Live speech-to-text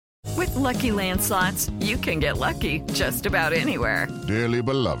With Lucky Land Slots, you can get lucky just about anywhere. Dearly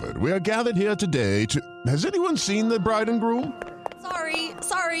beloved, we are gathered here today to... Has anyone seen the bride and groom?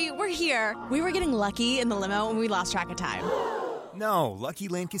 Sorry, we're here. We were getting lucky in the limo and we lost track of time. No, Lucky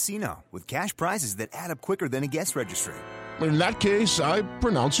Land Casino, with cash prizes that add up quicker than a guest registry. In that case, I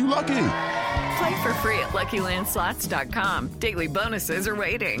pronounce you lucky. Play for free at LuckyLandSlots.com. Daily bonuses are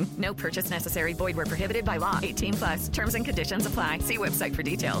waiting. No purchase necessary. Void where prohibited by law. 18+. Terms and conditions apply. See website for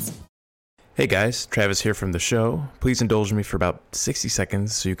details. Hey guys, Travis here from the show. Please indulge me for about 60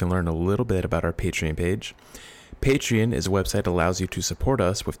 seconds so you can learn a little bit about our Patreon page. Patreon is a website that allows you to support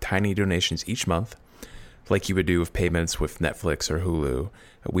us with tiny donations each month, like you would do with payments with Netflix or Hulu.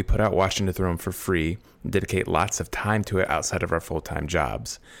 We put out Watching the Throne for free and dedicate lots of time to it outside of our full-time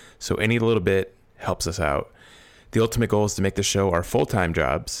jobs. So any little bit helps us out. The ultimate goal is to make the show our full-time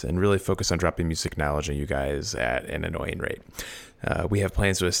jobs and really focus on dropping music knowledge on you guys at an annoying rate. We have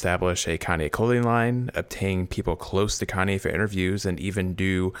plans to establish a Kanye clothing line, obtain people close to Kanye for interviews, and even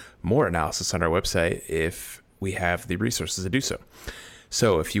do more analysis on our website if we have the resources to do so.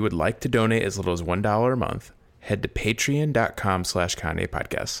 So if you would like to donate as little as $1 a month, head to patreon.com/Kanye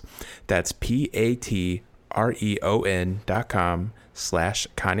Podcast. That's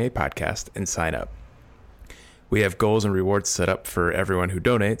patreon.com/Kanye Podcast and sign up. We have goals and rewards set up for everyone who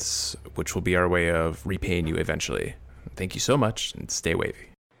donates, which will be our way of repaying you eventually. Thank you so much and stay wavy.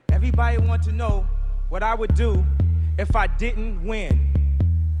 Everybody want to know what I would do if I didn't win.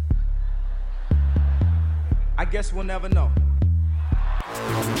 I guess we'll never know.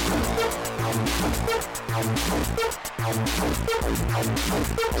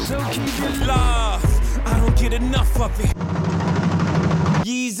 So keep it love. I don't get enough of it.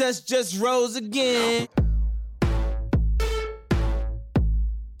 Jesus just rose again.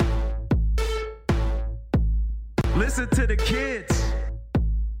 Listen to the kids.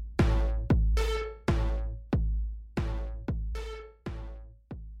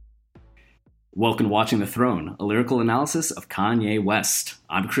 Welcome to Watching the Throne, a lyrical analysis of Kanye West.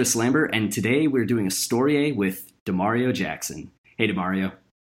 I'm Chris Lambert, and today we're doing a story with Demario Jackson. Hey, Demario.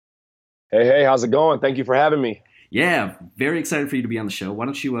 Hey, how's it going? Thank you for having me. Yeah, very excited for you to be on the show. Why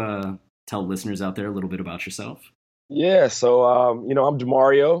don't you tell listeners out there a little bit about yourself? Yeah, so, I'm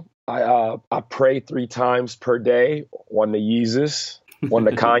Demario. I pray 3 times per day, one to Yeezus, one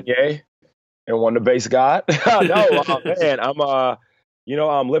to Kanye, and one to Base God. Man, I'm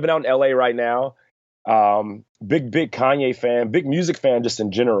living out in LA right now. Big Kanye fan, big music fan just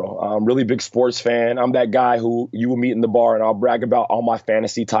in general. Really big sports fan. I'm that guy who you will meet in the bar and I'll brag about all my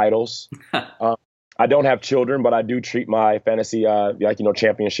fantasy titles. I don't have children, but I do treat my fantasy,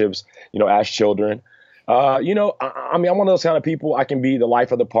 championships, as children. I'm one of those kind of people. I can be the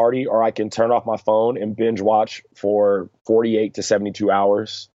life of the party, or I can turn off my phone and binge watch for 48 to 72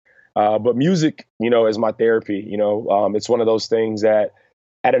 hours. But music, is my therapy. It's one of those things that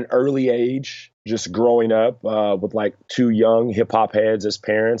at an early age, just growing up with like 2 young hip hop heads as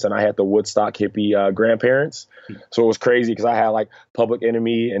parents, and I had the Woodstock hippie grandparents. So it was crazy because I had like Public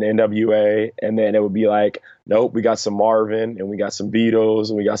Enemy and NWA, and then it would be like, nope, we got some Marvin and we got some Beatles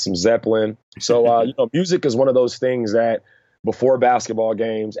and we got some Zeppelin. So, music is one of those things that before basketball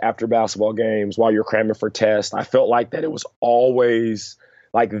games, after basketball games, while you're cramming for tests, I felt like that it was always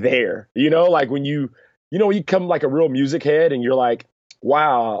like there, like when you come like a real music head and you're like,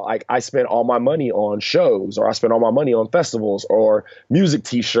 wow, like I spent all my money on shows, or I spent all my money on festivals or music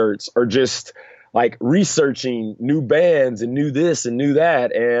t-shirts, or just like researching new bands and new this and new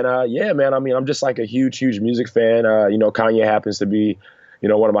that. And I'm just like a huge music fan. Kanye happens to be,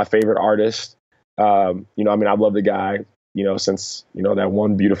 one of my favorite artists. I've loved the guy, since, that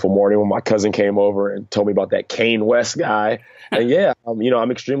one beautiful morning when my cousin came over and told me about that Kanye West guy. And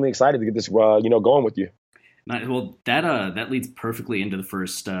I'm extremely excited to get this, going with you. Well, that leads perfectly into the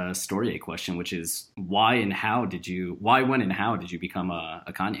first story question, which is why, when, and how did you become a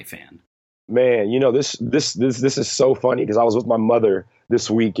Kanye fan? Man, this is so funny because I was with my mother this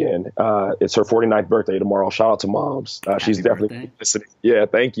weekend. It's her 49th birthday tomorrow. Shout out to moms. She's definitely listening. Yeah,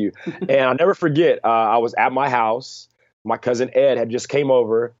 thank you. And I'll never forget, I was at my house. My cousin Ed had just came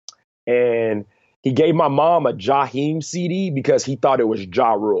over, and he gave my mom a Jaheim CD because he thought it was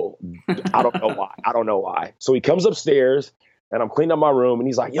Ja Rule. I don't know why. So he comes upstairs, and I'm cleaning up my room, and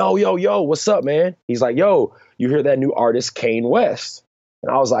he's like, yo, what's up, man? He's like, yo, you hear that new artist Kanye West?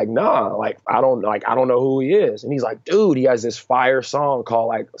 And I was like, nah, I don't know who he is. And he's like, dude, he has this fire song called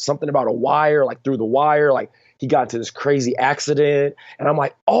like something about a wire, like Through the Wire. Like he got into this crazy accident. And I'm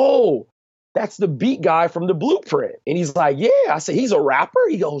like, oh, that's the beat guy from The Blueprint. And he's like, yeah. I said, he's a rapper?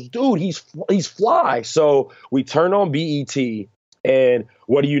 He goes, dude, he's fly. So we turned on BET, And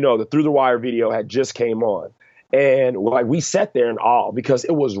what do you know? The Through the Wire video had just came on. And like we sat there in awe because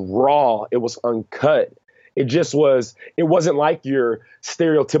it was raw. It was uncut. It wasn't like your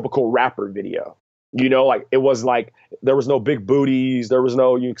stereotypical rapper video. You know, like it was like there was no big booties. There was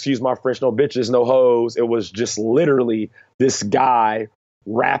no, you excuse my French, no bitches, no hoes. It was just literally this guy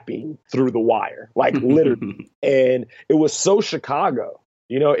rapping through the wire, like literally. And it was so Chicago.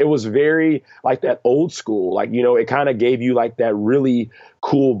 You know, it was very like that old school, like, you know, it kind of gave you like that really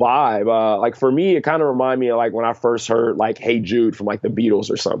cool vibe. Like for me, it kind of reminded me of like when I first heard like Hey Jude from like the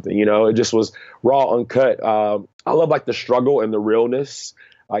Beatles or something, you know, it just was raw, uncut. I love like the struggle and the realness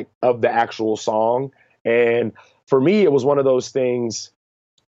like of the actual song. And for me, it was one of those things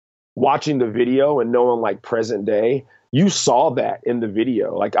watching the video and knowing like present day, you saw that in the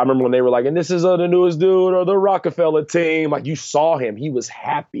video. Like I remember when they were like, and this is the newest dude or the Rockefeller team. Like you saw him, he was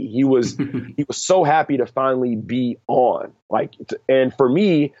happy. He was so happy to finally be on. Like, and for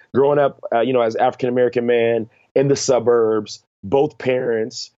me, growing up, you know, as African-American man in the suburbs, both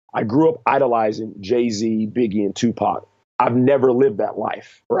parents, I grew up idolizing Jay-Z, Biggie, and Tupac. I've never lived that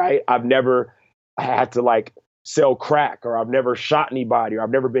life, right? I've never had to like sell crack, or I've never shot anybody, or I've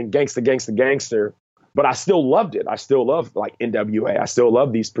never been gangster. But I still loved it. I still love like NWA. I still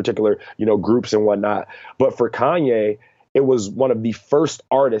love these particular, you know, groups and whatnot. But for Kanye, it was one of the first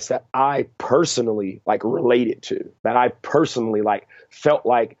artists that I personally like related to, that I personally like felt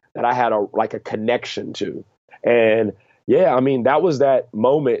like that I had a connection to. And yeah, I mean, that was that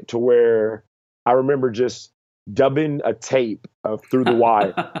moment to where I remember just dubbing a tape of Through the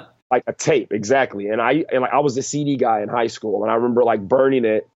Wire, like a tape, exactly. And I was the CD guy in high school, and I remember like burning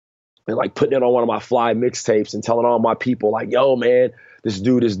it and like putting it on one of my fly mixtapes and telling all my people like, yo, man, this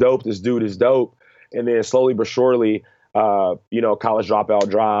dude is dope. This dude is dope. And then slowly but surely, you know, College Dropout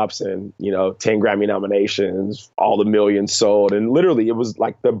drops and, you know, 10 Grammy nominations, all the millions sold. And literally it was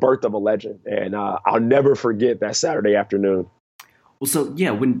like the birth of a legend. And I'll never forget that Saturday afternoon. Well, so yeah,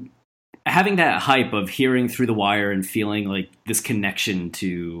 when having that hype of hearing Through the Wire and feeling like this connection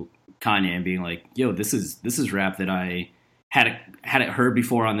to Kanye and being like, yo, this is rap that I hadn't heard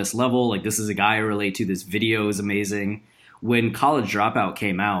before on this level. Like, this is a guy I relate to. This video is amazing. When College Dropout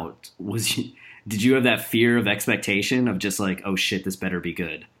came out, did you have that fear of expectation of just like, oh shit, this better be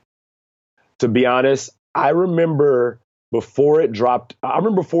good? To be honest, I remember before it dropped,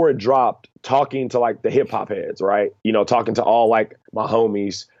 talking to like the hip hop heads, right? You know, talking to all like my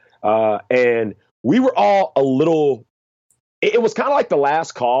homies. And we were all a little, it was kind of like the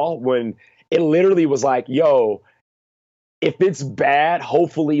last call when it literally was like, yo, if it's bad,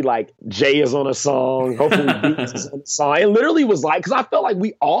 hopefully like Jay is on a song, hopefully Beats is on a song. It literally was like, because I felt like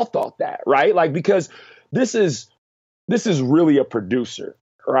we all thought that, right? Like, because this is really a producer,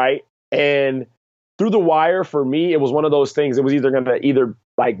 right? And Through the Wire, for me, it was one of those things. It was either going to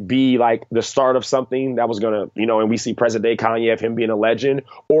like be like the start of something that was going to, you know, and we see present day Kanye of him being a legend,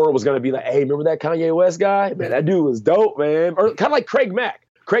 or it was going to be like, hey, remember that Kanye West guy? Man, that dude was dope, man. Or kind of like Craig Mack.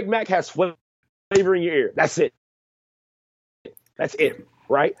 Craig Mack has flavor in your ear. That's it. That's it,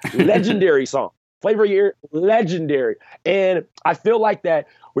 right? Legendary song. Flavor of Your Ear, legendary. And I feel like that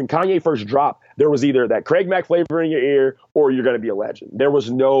when Kanye first dropped, there was either that Craig Mack flavor in your ear or you're going to be a legend. There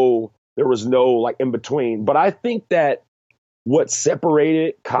was no like in between. But I think that what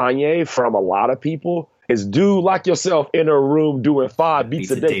separated Kanye from a lot of people is dude like yourself in a room doing 5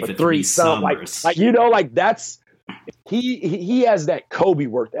 beats a day for 3 summers. Like, you know, like that's, he has that Kobe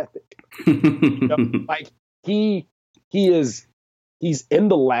work ethic. You know? Like he's in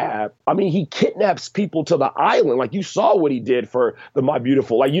the lab. I mean, he kidnaps people to the island. Like, you saw what he did for the My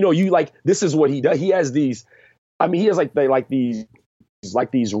Beautiful. Like, you know, this is what he does. He has these, I mean, he has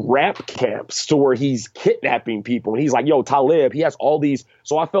these rap camps to where he's kidnapping people. And he's like, yo, Talib, he has all these.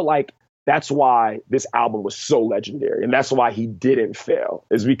 So I felt like that's why this album was so legendary. And that's why he didn't fail,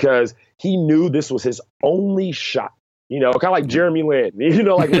 is because he knew this was his only shot. You know, kind of like Jeremy Lin. You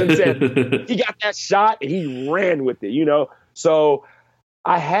know, like Lin said, he got that shot and he ran with it, you know? So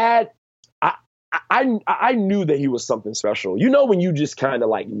I knew that he was something special. You know, when you just kind of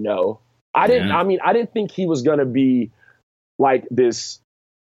like know, I didn't think he was going to be like this,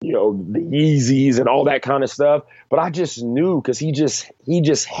 you know, the Yeezys and all that kind of stuff. But I just knew because he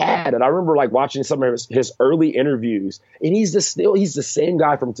just had it. I remember like watching some of his early interviews, and he's the same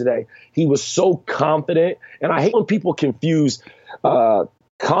guy from today. He was so confident. And I hate when people confuse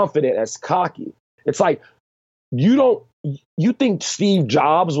confident as cocky. It's like, you think Steve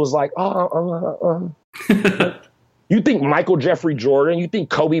Jobs was like, you think Michael Jeffrey Jordan, you think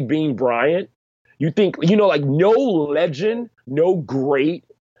Kobe Bean Bryant, you think, you know, like no legend, no great,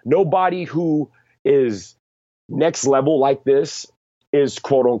 nobody who is next level like this is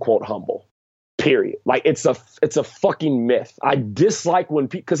quote unquote humble. Period. Like it's a fucking myth. I dislike when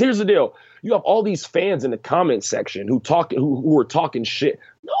people, because here's the deal. You have all these fans in the comment section who are talking shit.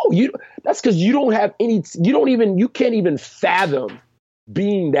 No, that's because you don't have any, you can't even fathom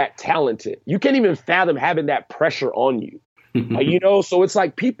being that talented. You can't even fathom having that pressure on you. So it's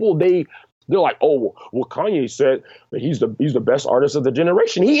like people, they're like, oh, well, Kanye said that he's the best artist of the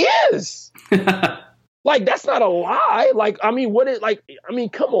generation. He is. Like, that's not a lie. Like, I mean,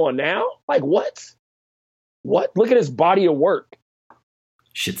 come on now. Like, what? Look at his body of work.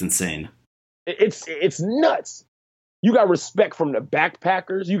 Shit's insane. It's nuts. You got respect from the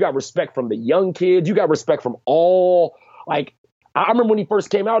backpackers. You got respect from the young kids. You got respect from all, like, I remember when he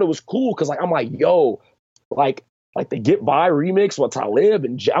first came out, it was cool because, like, I'm like, yo, like the Get By remix with Talib.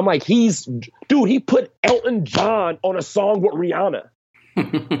 And I'm like, he put Elton John on a song with Rihanna.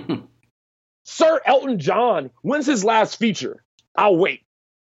 Sir Elton John, when's his last feature? I'll wait.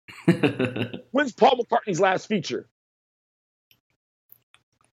 When's Paul McCartney's last feature?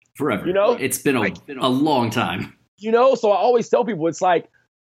 Forever. It's been a long time. So I always tell people, it's like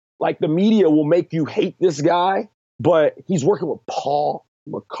the media will make you hate this guy, but he's working with Paul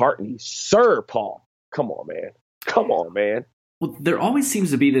McCartney. Sir Paul. Come on, man. Well, there always seems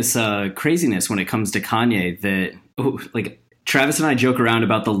to be this craziness when it comes to Kanye that, Travis and I joke around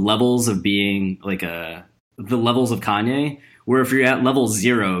about the levels of being the levels of Kanye, where if you're at level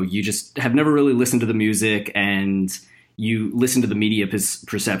 0, you just have never really listened to the music and you listen to the media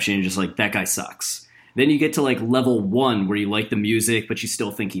perception and just like, that guy sucks. Then you get to like level 1 where you like the music, but you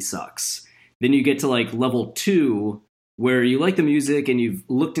still think he sucks. Then you get to like level 2 where you like the music and you've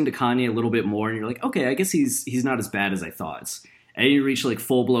looked into Kanye a little bit more and you're like, okay, I guess he's not as bad as I thought. And you reach like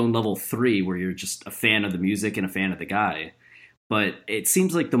full blown level 3 where you're just a fan of the music and a fan of the guy. But it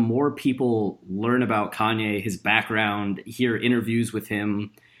seems like the more people learn about Kanye, his background, hear interviews with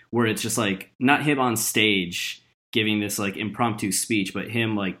him, where it's just like not him on stage giving this like impromptu speech, but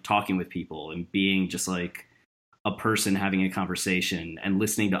him like talking with people and being just like a person having a conversation and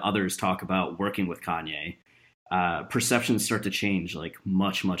listening to others talk about working with Kanye, perceptions start to change like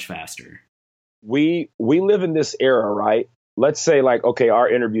much, much faster. We live in this era, right? Let's say like, okay, our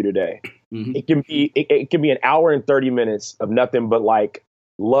interview today. Mm-hmm. It can be an hour and 30 minutes of nothing but like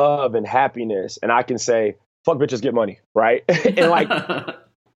love and happiness. And I can say, fuck bitches, get money. Right. And like,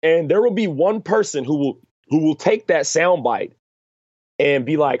 and there will be one person who will take that soundbite and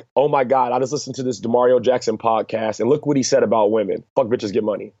be like, oh my God, I just listened to this DeMario Jackson podcast and look what he said about women. Fuck bitches, get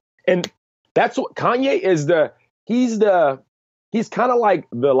money. And that's what Kanye is. He's kind of like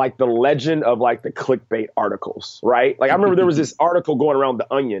the legend of like the clickbait articles, right? Like I remember there was this article going around The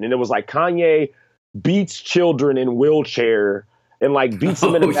Onion and it was like Kanye beats children in wheelchair and like beats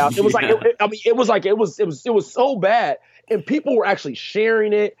them in the mouth. It was like, it was so bad. And people were actually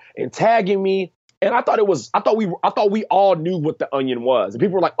sharing it and tagging me. And I thought we all knew what The Onion was. And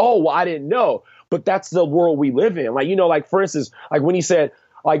people were like, oh, well, I didn't know. But that's the world we live in. Like, like for instance, like when he said,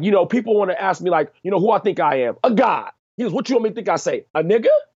 like, people want to ask me like, who I think I am, a god. He goes, what you want me to think I say? A nigga?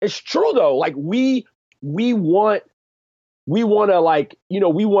 It's true though. Like we want to like,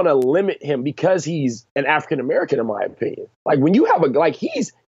 we want to limit him because he's an African American, in my opinion. Like when you have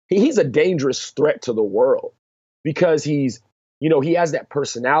he's a dangerous threat to the world because he's, he has that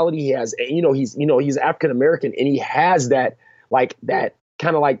personality. He has, he's African American and he has that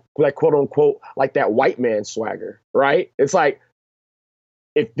kind of like quote unquote, like that white man swagger, right? It's like,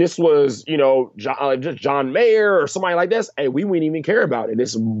 if this was, just John Mayer or somebody like this, hey, we wouldn't even care about it.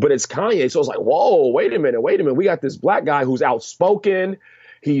 But it's Kanye. So it's like, whoa, wait a minute. We got this black guy who's outspoken.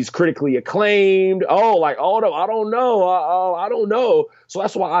 He's critically acclaimed. Oh, like, oh, no, I don't know. I don't know. So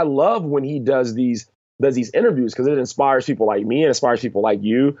that's why I love when he does these interviews, because it inspires people like me and inspires people like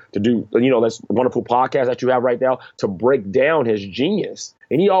you to do, this wonderful podcast that you have right now to break down his genius.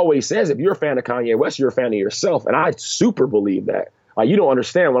 And he always says, if you're a fan of Kanye West, you're a fan of yourself. And I super believe that. Like, you don't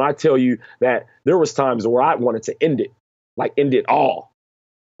understand when I tell you that there was times where I wanted to end it all,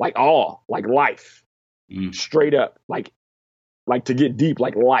 like life, straight up, like to get deep,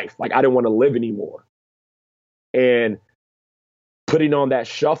 like life, like I didn't want to live anymore. And putting on that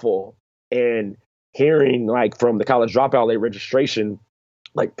shuffle and hearing like from the College Dropout Late Registration,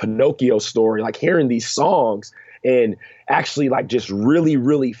 like Pinocchio story, like hearing these songs and actually like just really,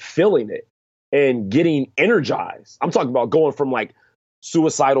 really feeling it and getting energized. I'm talking about going from like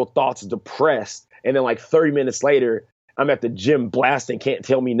suicidal thoughts, depressed, and then like 30 minutes later, I'm at the gym blasting Can't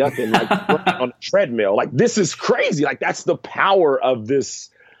Tell Me Nothing, like on a treadmill. Like, this is crazy. Like, that's the power of this,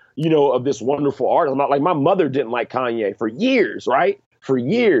 of this wonderful artist. I'm not like, my mother didn't like Kanye for years, right? For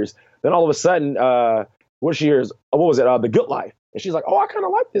years. Then all of a sudden, what she hears, what was it? The Good Life. And she's like, oh, I kind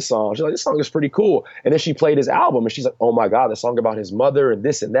of like this song. She's like, this song is pretty cool. And then she played his album and she's like, oh my God, the song about his mother and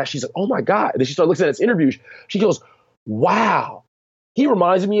this and that. She's like, oh my God. And then she started looking at his interviews. She goes, wow, he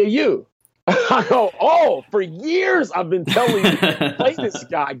reminds me of you. I go, oh, for years I've been telling you, play this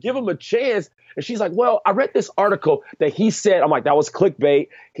guy, give him a chance. And she's like, well, I read this article that he said. I'm like, that was clickbait.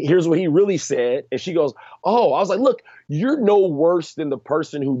 Here's what he really said. And she goes, oh, I was like, look, you're no worse than the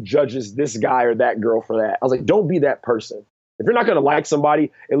person who judges this guy or that girl for that. I was like, don't be that person. If you're not going to like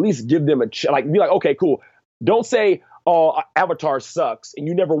somebody, at least give them a be like, okay, cool. Don't say, oh, Avatar sucks and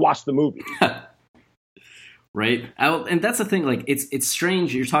you never watched the movie. Right. And that's the thing. Like, it's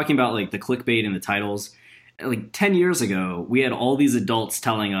strange. You're talking about like the clickbait and the titles. Like 10 years ago, we had all these adults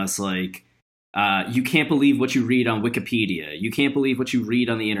telling us like, you can't believe what you read on Wikipedia. You can't believe what you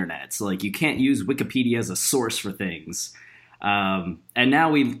read on the internet. So like, you can't use Wikipedia as a source for things. And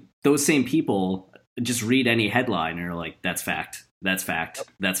now those same people just read any headline and are like, that's fact. That's fact.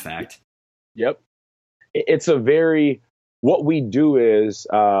 That's fact. Yep. It's what we do is,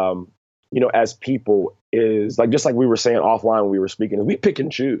 as people is like, just like we were saying offline when we were speaking, is we pick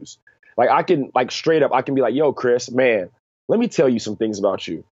and choose. Like I can straight up, I can be like, yo, Chris, man, let me tell you some things about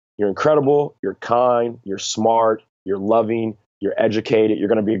you. You're incredible. You're kind. You're smart. You're loving. You're educated. You're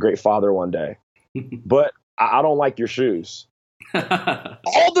going to be a great father one day. But I don't like your shoes.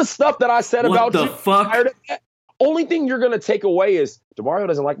 All the stuff that I said about you. What the fuck? Only thing you're going to take away is DeMario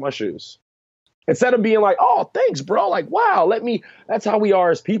doesn't like my shoes. Instead of being like, oh, thanks, bro. Like, wow, that's how we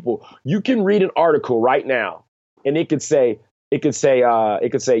are as people. You can read an article right now and it could say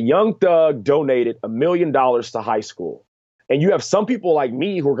Young Thug donated $1 million to high school. And you have some people like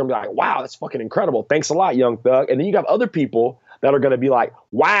me who are going to be like, wow, that's fucking incredible. Thanks a lot, Young Thug. And then you have other people that are going to be like,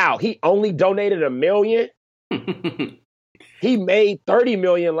 wow, he only donated $1 million. He made 30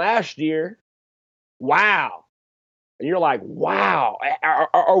 million last year. Wow. And you're like, wow,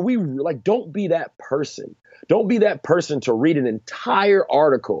 are we like, don't be that person. Don't be that person to read an entire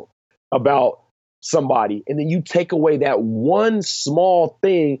article about somebody and then you take away that one small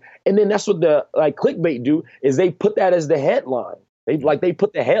thing. And then that's what the like clickbait do is they put that as the headline. They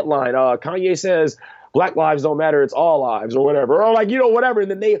put the headline, Kanye says Black lives don't matter. It's all lives or whatever, or like, whatever.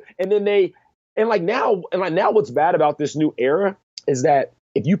 And now what's bad about this new era is that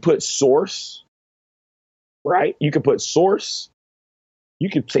if you put source, right, you can put source, you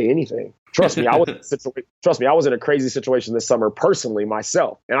could say anything. Trust me, I was in a crazy situation this summer personally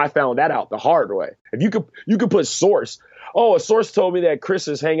myself, and I found that out the hard way. If you could put source. Oh, a source told me that Chris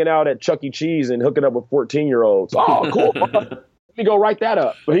is hanging out at Chuck E. Cheese and hooking up with 14-year-olds. Oh, cool. Let me go write that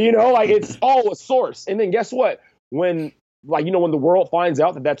up. But it's all a source. And then guess what? When the world finds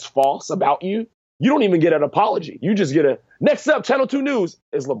out that that's false about you, you don't even get an apology. You just get next up, Channel 2 News.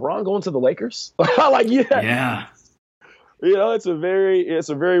 Is LeBron going to the Lakers? Yeah. It's a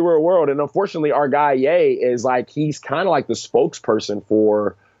very weird world. And unfortunately, our guy Ye is like, he's kind of like the spokesperson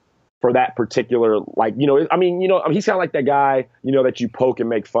for that particular, he's kind of like that guy, that you poke and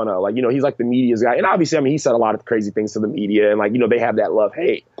make fun of. He's like the media's guy. And obviously, he said a lot of crazy things to the media and they have that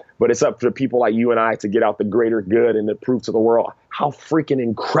love-hate. But it's up to people like you and I to get out the greater good and to prove to the world how freaking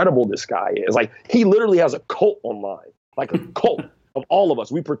incredible this guy is. Like, he literally has a cult online, like a cult of all of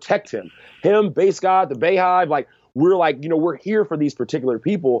us. We protect him, Base God, the Bayhive, we're we're here for these particular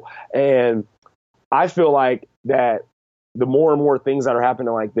people. And I feel like that the more and more things that are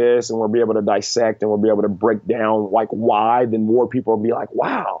happening like this, and we'll be able to dissect and we'll be able to break down why, then more people will be like,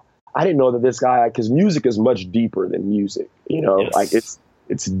 wow, I didn't know that this guy, because music is much deeper than music, yes.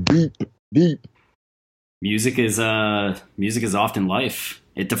 It's deep. Music is often life.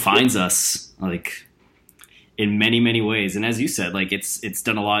 It defines us in many, many ways. And as you said, it's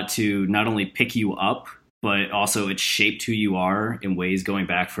done a lot to not only pick you up, but also it's shaped who you are in ways going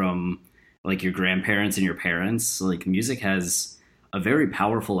back from your grandparents and your parents. Music has a very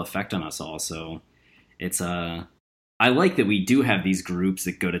powerful effect on us all. So it's I like that we do have these groups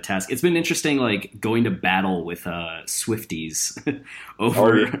that go to task. It's been interesting, going to battle with Swifties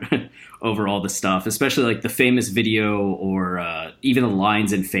over all the stuff, especially the Famous video or even the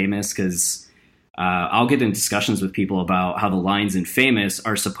lines in Famous, because I'll get in discussions with people about how the lines in Famous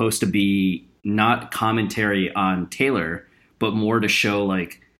are supposed to be not commentary on Taylor, but more to show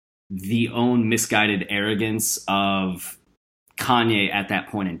the own misguided arrogance of Kanye at that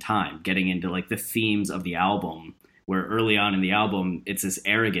point in time, getting into the themes of the album, where early on in the album, it's this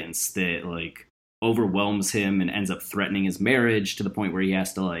arrogance that overwhelms him and ends up threatening his marriage to the point where he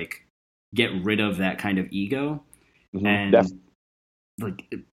has to get rid of that kind of ego. Mm-hmm. And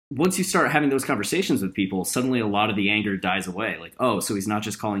once you start having those conversations with people, suddenly a lot of the anger dies away. Oh, so he's not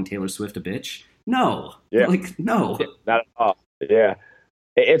just calling Taylor Swift a bitch? No. Yeah. No. Yeah, not at all. Yeah.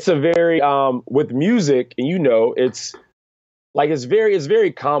 It's a very, with music, and it's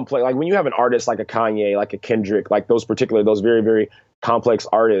very complex. Like when you have an artist like a Kanye, like a Kendrick, like those very, very complex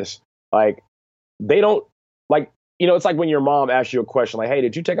artists, like they don't like, it's like when your mom asks you a question like, hey,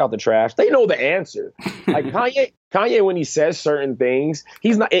 did you take out the trash? They know the answer. Like Kanye, when he says certain things,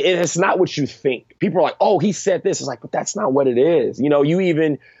 it's not what you think. People are like, oh, he said this. It's like, but that's not what it is. You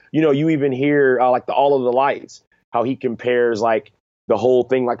even hear like All of the Lights, how he compares like the whole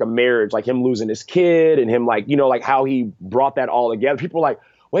thing, like a marriage, like him losing his kid and him like, like how he brought that all together. People are like,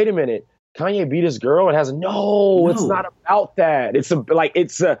 wait a minute, Kanye beat his girl and no, it's not about that.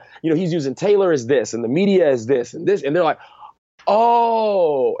 He's using Taylor as this and the media as this and this. And they're like,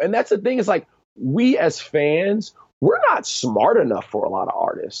 oh, and that's the thing. It's like, we as fans, we're not smart enough for a lot of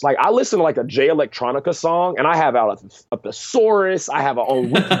artists. Like I listen to like a Jay Electronica song and I have out a thesaurus. I have a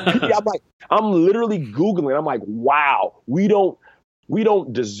own Wikipedia. I'm literally Googling. I'm like, wow, we don't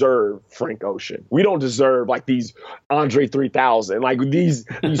deserve Frank Ocean. We don't deserve like these Andre 3000, like these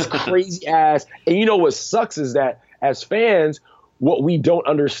crazy ass. And what sucks is that as fans, what we don't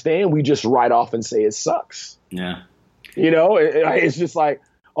understand, we just write off and say it sucks. Yeah. It's just like,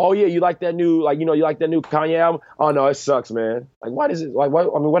 oh yeah, you like that new, you like that new Kanye album? Oh no, it sucks, man. Like, why does it, like, what?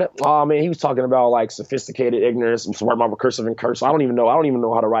 I mean, what? Oh man, he was talking about like sophisticated ignorance, some smart mama cursive and curse. I don't even know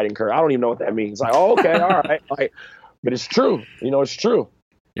how to write in curse. I don't even know what that means. Like, oh, okay, all right. Like, but it's true. It's true.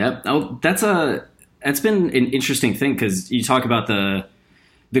 Yeah. Oh, that's been an interesting thing because you talk about the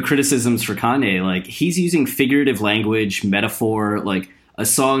criticisms for Kanye. Like he's using figurative language, metaphor, like a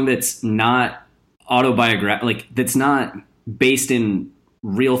song that's not autobiographical, like that's not based in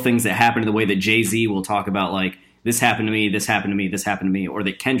real things that happen in the way that Jay-Z will talk about, like this happened to me, this happened to me, this happened to me, or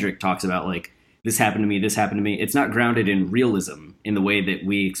that Kendrick talks about, like this happened to me, this happened to me. It's not grounded in realism in the way that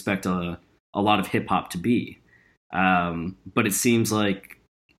we expect a lot of hip hop to be. But it seems like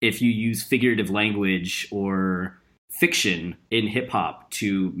if you use figurative language or fiction in hip hop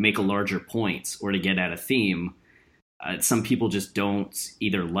to make a larger point or to get at a theme, some people just don't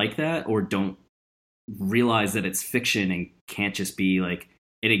either like that or don't realize that it's fiction and can't just be like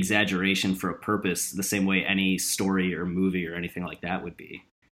an exaggeration for a purpose the same way any story or movie or anything like that would be.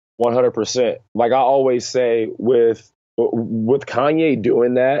 100%. Like I always say with Kanye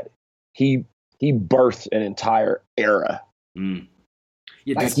doing that, he birthed an entire era. Mm.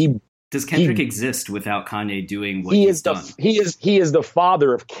 Yeah, does Kendrick exist without Kanye doing what he's done? He is the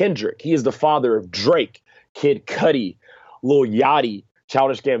father of Kendrick. He is the father of Drake, Kid Cudi, Lil Yachty,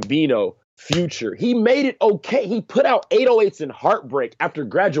 Childish Gambino, Future. He made it okay. He put out 808s and Heartbreak after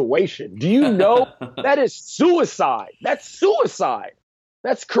graduation. Do you know that is suicide? That's suicide.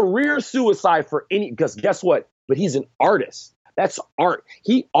 That's career suicide for because guess what? But he's an artist. That's art.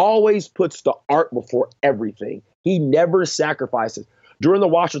 He always puts the art before everything. He never sacrifices. During the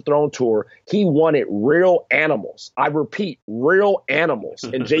Watch the Throne tour, he wanted real animals. I repeat, real animals.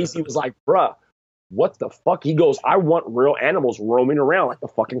 And Jay-Z was like, bruh, what the fuck? He goes, I want real animals roaming around like the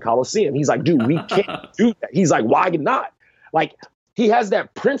fucking Coliseum. He's like, dude, we can't do that. He's like, why not? Like, he has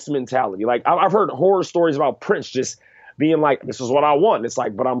that Prince mentality. Like, I've heard horror stories about Prince just being like, this is what I want. It's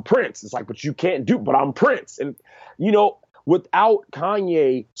like, but I'm Prince. It's like, but you can't do, but I'm Prince. And, without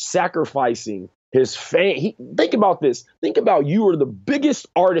Kanye sacrificing his fame, think about this. Think about you are the biggest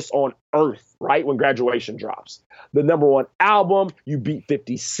artist on earth, right? When Graduation drops. The #1 album, you beat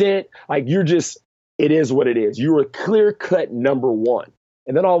 50 Cent. Like, it is what it is. You're a clear-cut #1.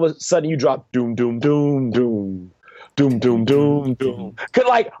 And then all of a sudden you drop doom, doom, doom, doom, doom, doom, doom, doom. Cause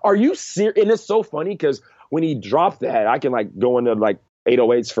like, are you serious? And it's so funny because when he dropped that, I can like go into like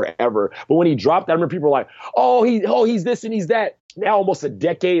 808s forever. But when he dropped that, I remember people were like, he's this and he's that. Now, almost a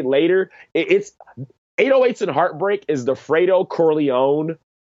decade later, it's 808s and Heartbreak is the Fredo Corleone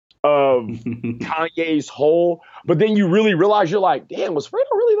of Kanye's whole. But then you really realize, you're like, damn, was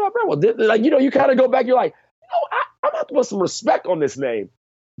Fredo really that bad? Well, like, you kind of go back, you're like, I'm going to have to put some respect on this name.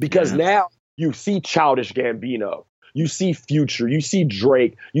 Because now you see Childish Gambino, you see Future, you see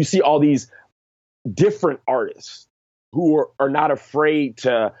Drake, you see all these different artists who are not afraid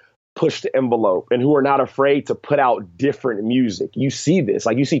to push the envelope and who are not afraid to put out different music. You see this,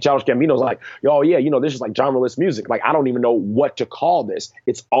 like you see Childish Gambino's like, oh yeah, this is like genreless music. Like, I don't even know what to call this.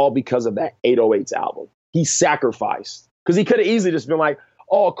 It's all because of that 808s album. He sacrificed because he could have easily just been like,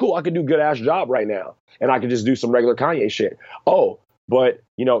 oh, cool, I could do a good ass job right now. And I could just do some regular Kanye shit. Oh, but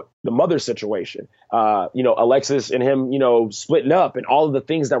the mother situation, Alexis and him, splitting up and all of the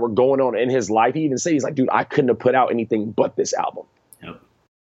things that were going on in his life. He even said, he's like, dude, I couldn't have put out anything but this album. Yep.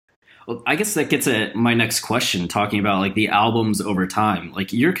 Well, I guess that gets at my next question, talking about like the albums over time.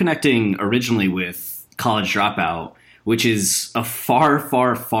 Like, you're connecting originally with College Dropout, which is a far,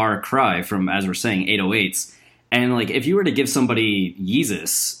 far, far cry from, as we're saying, 808s. And like, if you were to give somebody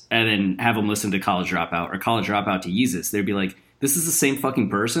Yeezus and then have them listen to College Dropout or College Dropout to Yeezus, they'd be like, this is the same fucking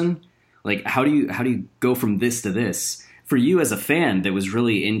person. Like, how do you go from this to this? For you as a fan that was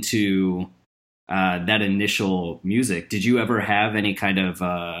really into that initial music, did you ever have any kind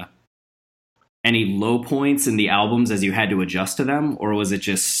of any low points in the albums as you had to adjust to them, or was it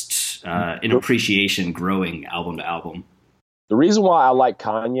just an appreciation growing album to album? The reason why I like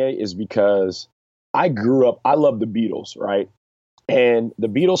Kanye is because I grew up, I love the Beatles, right? And the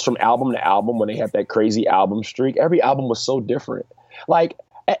Beatles from album to album, when they had that crazy album streak, every album was so different. Like,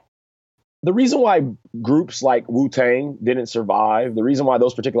 the reason why groups like Wu-Tang didn't survive, the reason why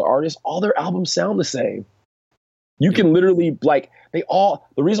those particular artists, all their albums sound the same. You can literally, like, the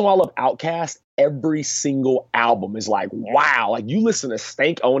reason why I love Outkast, every single album is like, wow. Like, you listen to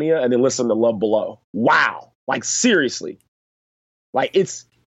Stankonia and then listen to Love Below. Wow. Like, seriously. Like,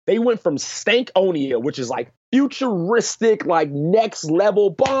 they went from Stankonia, which is like futuristic, like next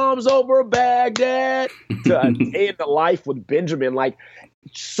level bombs over Baghdad, to A Day in the Life with Benjamin. Like,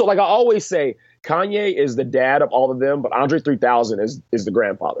 so like I always say, Kanye is the dad of all of them, but Andre 3000 is the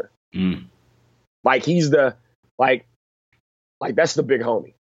grandfather. Mm. Like, he's the, like that's the big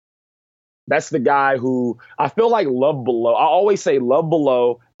homie. That's the guy who, I feel like Love Below, I always say Love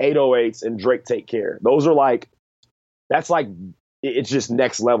Below, 808s, and Drake Take Care. Those are like, that's like, it's just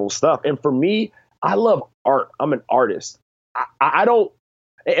next level stuff. And for me, I love art. I'm an artist. I don't,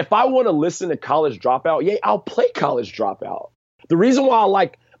 if I want to listen to College Dropout, yeah, I'll play College Dropout. The reason why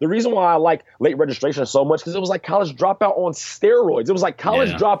I like Late Registration so much, because it was like College Dropout on steroids. It was like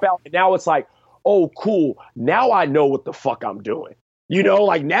College Dropout, and now it's like, oh, cool. Now I know what the fuck I'm doing. You know,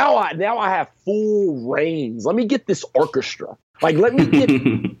 like now I have full reins. Let me get this orchestra. Like, let me get,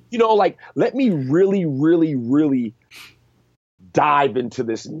 you know, like, let me really, really, really dive into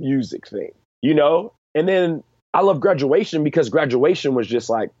this music thing, you know? And then I love Graduation, because Graduation was just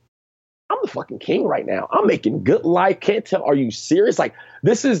like, I'm the fucking king right now. I'm making Good Life. Can't tell. Are you serious? Like,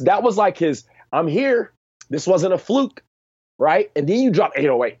 that was like his, I'm here. This wasn't a fluke, right? And then you drop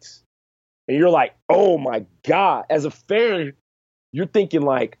 808s. And you're like, oh my God. As a fan, you're thinking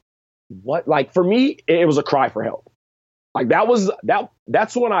like, what? Like, for me, it was a cry for help. Like,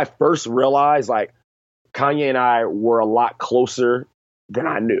 that's when I first realized, like, Kanye and I were a lot closer than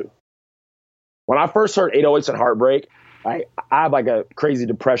I knew. When I first heard 808s and Heartbreak, I had like a crazy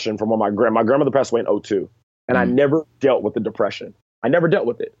depression from when my grandmother passed away in 2002. And I never dealt with the depression. I never dealt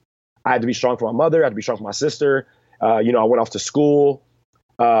with it. I had to be strong for my mother. I had to be strong for my sister. You know, I went off to school.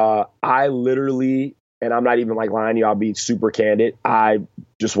 I literally, and I'm not even like lying to you, I'll be super candid, I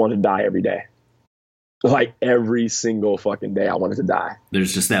just wanted to die every day. Like, every single fucking day I wanted to die.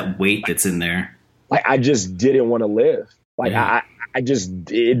 There's just that weight that's in there. Like, I just didn't want to live. Like, it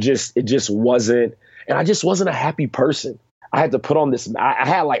just wasn't, and I just wasn't a happy person. I had to put on this, I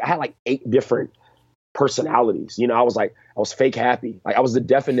had like 8 different personalities. You know, I was fake happy. Like, I was the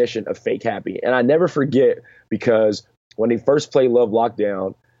definition of fake happy. And I never forget, because when they first played Love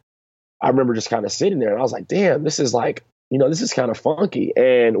Lockdown, I remember just kind of sitting there and I was like, damn, this is like, you know, this is kind of funky.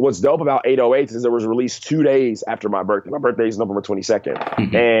 And what's dope about 808s is it was released 2 days after my birthday. My birthday is November 22nd.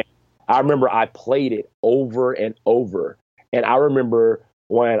 Mm-hmm. And I remember I played it over and over. And I remember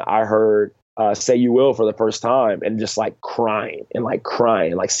when I heard Say You Will for the first time, and just like crying,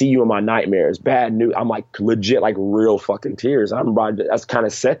 like See You in My Nightmares, Bad News. I'm like legit, like real fucking tears. I remember I just kind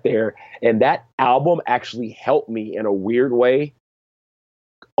of sat there, and that album actually helped me in a weird way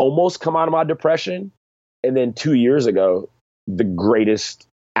almost come out of my depression. And then 2 years ago, the greatest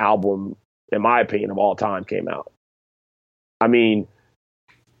album, in my opinion, of all time came out. I mean,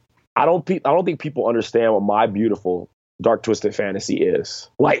 I don't think people understand what My Beautiful Dark Twisted Fantasy is.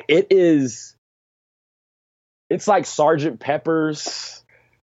 Like, it's like Sgt. Pepper's.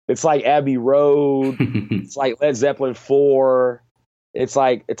 It's like Abbey Road. It's like Led Zeppelin 4. It's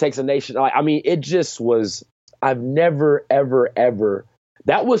like It Takes a Nation. Like, I mean, it just was, I've never, ever, ever,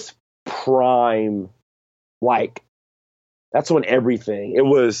 that was prime. Like, that's when everything, it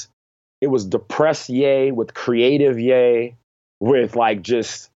was depressed Ye with creative Ye, with like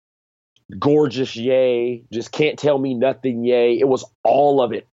just gorgeous Ye, just Can't Tell Me Nothing Ye. It was all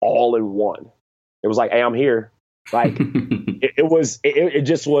of it all in one. It was like, hey, I'm here. Like, it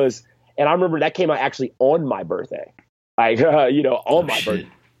just was. And I remember that came out actually on my birthday, like, you know, on my birthday.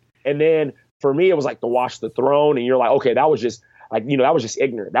 And then for me, it was like to Watch the Throne. And you're like, okay, that was just like, you know, that was just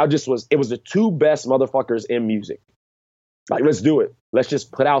ignorant. It was the 2 best motherfuckers in music. Like, let's do it. Let's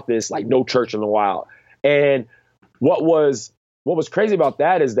just put out this, like, No Church in the Wild. And what was crazy about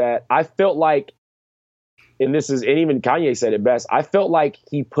that is that I felt like and even Kanye said it best. I felt like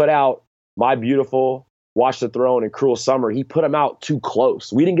he put out My Beautiful, Watch the Throne, and Cruel Summer. He put them out too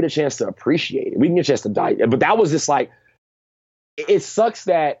close. We didn't get a chance to appreciate it. We didn't get a chance to die. But that was just like, it sucks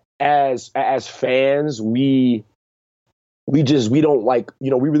that as fans, we don't like, we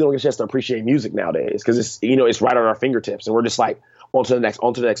really don't get a chance to appreciate music nowadays because it's, it's right on our fingertips. And we're just like, on to the next,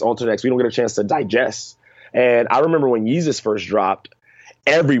 on to the next, on to the next. We don't get a chance to digest. And I remember when Yeezus first dropped,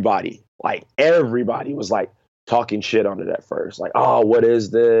 everybody was like talking shit on it at first. Like, oh, what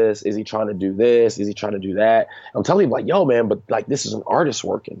is this? Is he trying to do this? Is he trying to do that? I'm telling him like, yo, man, but like, this is an artist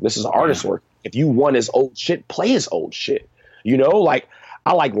working. This is an artist working. If you want his old shit, play his old shit. Like,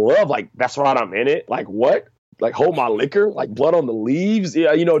 I like love, like, That's Right, I'm In It. Like, what? Like, Hold My Liquor, like Blood on the Leaves.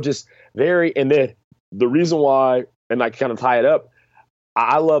 Yeah, just very, and then the reason why, and like kind of tie it up,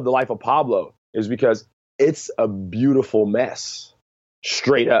 I love The Life of Pablo is because it's a beautiful mess.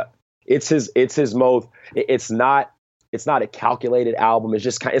 Straight up. It's his most, it's not a calculated album. It's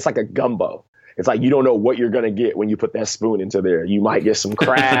just it's like a gumbo. It's like, you don't know what you're going to get when you put that spoon into there. You might get some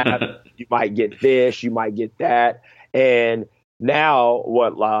crab, you might get this, you might get that. And now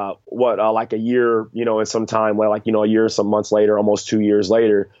like a year, and some time, like, a year, some months later, almost 2 years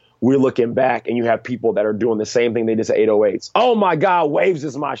later, we're looking back and you have people that are doing the same thing they did to 808s. Oh my God, Waves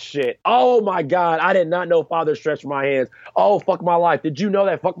is my shit. Oh my God, I did not know Father Stretched My Hands. Oh, Fuck My Life. Did you know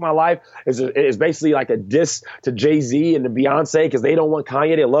that Fuck My Life is basically like a diss to Jay-Z and to Beyonce because they don't want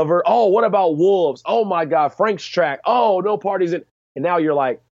Kanye, they love her? Oh, what about Wolves? Oh my God, Frank's track. Oh, No Parties In. And now you're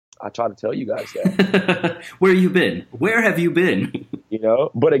like, I try to tell you guys that. Where you been? Where have you been?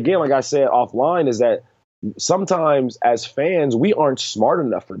 But again, like I said offline, is that sometimes as fans, we aren't smart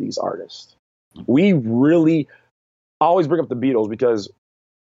enough for these artists. I always bring up the Beatles because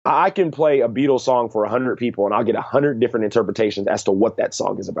I can play a Beatles song for 100 people and I'll get 100 different interpretations as to what that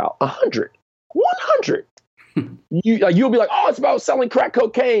song is about. 100. You'll be like, oh, it's about selling crack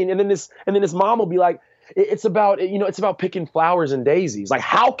cocaine. And then this mom will be like, it's about picking flowers and daisies. Like,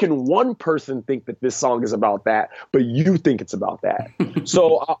 how can one person think that this song is about that, but you think it's about that?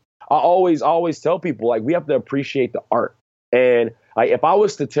 So I always tell people, like, we have to appreciate the art. And like, if I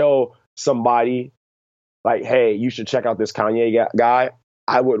was to tell somebody like, hey, you should check out this Kanye guy,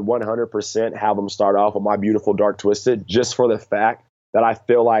 I would 100% have them start off with My Beautiful Dark Twisted, just for the fact that I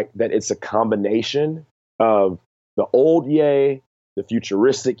feel like that it's a combination of the old Ye, the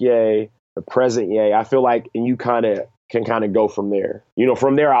futuristic Ye, the present Ye. I feel like, and you can go from there.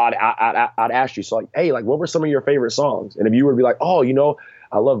 From there, I'd ask you, so like, hey, like, what were some of your favorite songs? And if you were to be like, oh,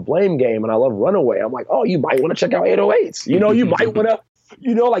 I love Blame Game and I love Runaway, I'm like, oh, you might want to check out 808s. You might want to,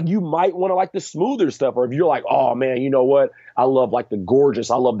 you might want to like the smoother stuff. Or if you're like, oh man, you know what? I love like the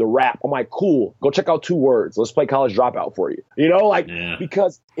gorgeous. I love the rap. I'm like, cool. Go check out 2 Words. Let's play College Dropout for you.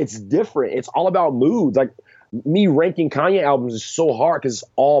 Because it's different. It's all about moods. Like, me ranking Kanye albums is so hard because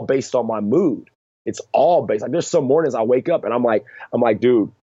it's all based on my mood. It's all based. Like, there's some mornings I wake up and I'm like, dude,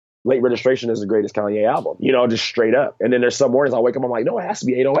 Late Registration is the greatest Kanye album, just straight up. And then there's some mornings I wake up, I'm like, no, it has to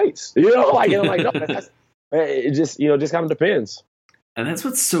be 808s, and I'm like, no, it just kind of depends. And that's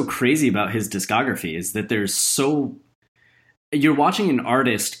what's so crazy about his discography is that you're watching an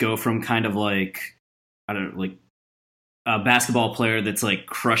artist go from kind of like, I don't know, like a basketball player that's like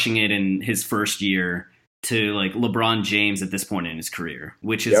crushing it in his first year to like LeBron James at this point in his career,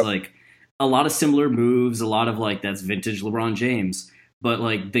 which is like a lot of similar moves, a lot of like, that's vintage LeBron James. But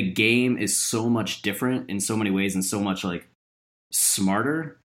like the game is so much different in so many ways and so much like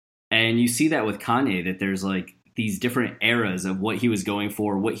smarter. And you see that with Kanye, that there's like these different eras of what he was going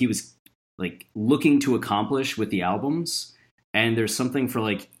for, what he was like looking to accomplish with the albums. And there's something for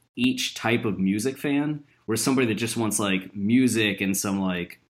like each type of music fan, where somebody that just wants like music and some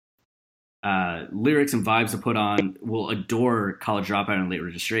like lyrics and vibes to put on will adore College Dropout and Late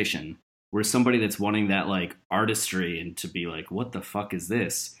Registration. Where somebody that's wanting that like artistry and to be like, what the fuck is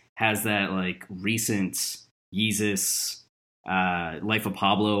this? Has that like recent Yeezus, Life of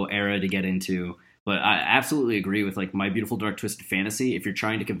Pablo era to get into. But I absolutely agree with like My Beautiful Dark Twisted Fantasy. If you're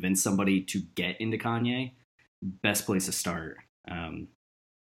trying to convince somebody to get into Kanye, best place to start. And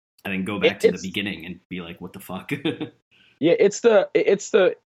then go back to the beginning and be like, what the fuck? Yeah, it's like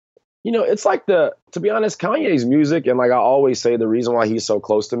to be honest, Kanye's music, and like I always say, the reason why he's so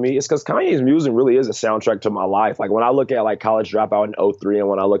close to me is because Kanye's music really is a soundtrack to my life. Like when I look at like College Dropout in 2003, and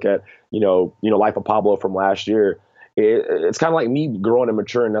when I look at, Life of Pablo from last year, it's kind of like me growing and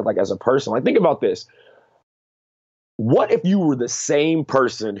maturing like as a person. Like, think about this. What if you were the same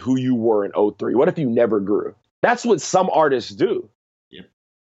person who you were in 2003? What if you never grew? That's what some artists do.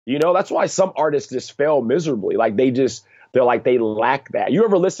 Yeah. That's why some artists just fail miserably. Like they lack that. You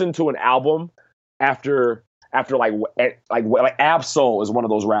ever listen to an album after after like Absol is one of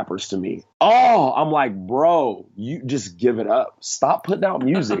those rappers to me. Oh, I'm like, bro, you just give it up. Stop putting out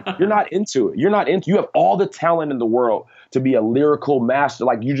music. You're not into it. You have all the talent in the world to be a lyrical master.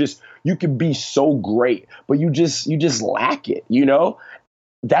 Like you could be so great, but you just lack it, you know?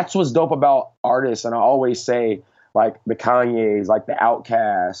 That's what's dope about artists. And I always say, like the Kanyes, like the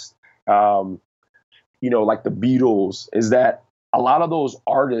Outkast, like the Beatles, is that a lot of those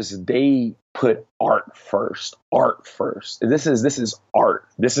artists, they put art first. This is art.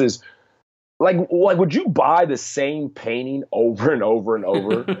 This is like, would you buy the same painting over and over and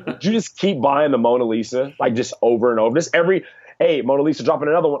over? Would you just keep buying the Mona Lisa, like just over and over? Just hey, Mona Lisa dropping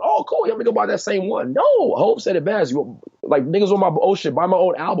another one. Oh, cool. Let me go buy that same one. No, Hope said it best. Like niggas on my old shit, buy my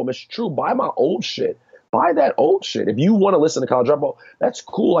old album. It's true. Buy my old shit. Buy that old shit. If you want to listen to College Dropout, that's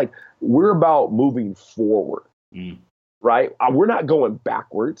cool. Like, we're about moving forward, right? We're not going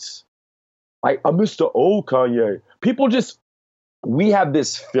backwards. Like, I miss the old Kanye. We have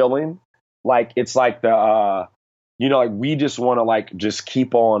this feeling like it's like like we just want to like just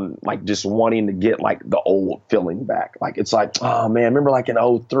keep on like just wanting to get like the old feeling back. Like, it's like, oh man, remember like in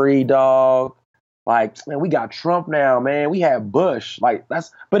 '03, dog? Like, man, we got Trump now, man. We have Bush. Like,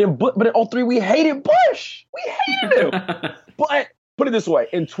 but in '03, we hated Bush. We hated him. But put it this way,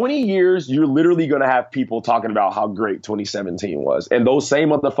 in 20 years, you're literally going to have people talking about how great 2017 was. And those same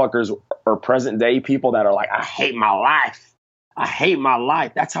motherfuckers are present day people that are like, I hate my life. I hate my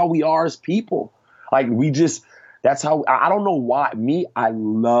life. That's how we are as people. Like, that's how, I don't know why. I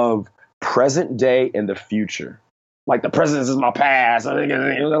love present day and the future. Like, the present is my past.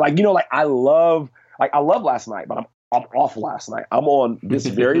 I love last night, but I'm off last night. I'm on this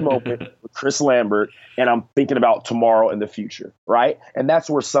very moment with Chris Lambert, and I'm thinking about tomorrow and the future, right? And that's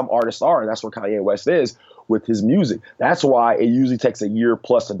where some artists are, and that's where Kanye West is with his music. That's why it usually takes a year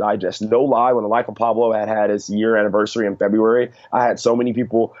plus to digest. No lie, when The Life of Pablo had its year anniversary in February, I had so many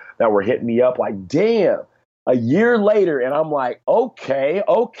people that were hitting me up like, damn, a year later, and I'm like, okay.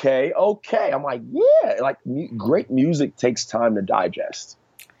 I'm like, yeah, like great music takes time to digest.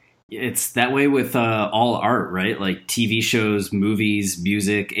 It's that way with all art, right? Like TV shows, movies,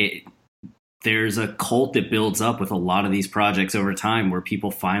 music. There's a cult that builds up with a lot of these projects over time where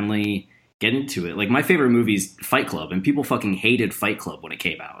people finally get into it. Like, my favorite movie is Fight Club, and people fucking hated Fight Club when it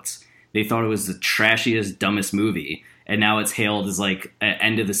came out. They thought it was the trashiest, dumbest movie, and now it's hailed as like an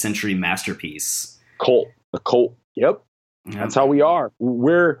end of the century masterpiece. The cult. Yep. That's how we are.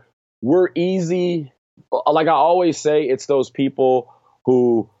 We're easy. Like I always say, it's those people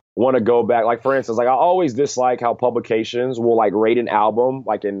who want to go back. Like, for instance, like I always dislike how publications will like rate an album.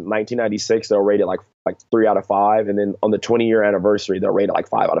 Like in 1996, they'll rate it like 3 out of 5. And then on the 20-year anniversary, they'll rate it like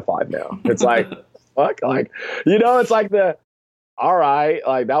 5 out of 5 now. It's like, fuck, like, it's like all right,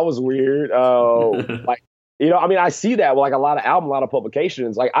 like that was weird. Like, I mean, I see that with like a lot of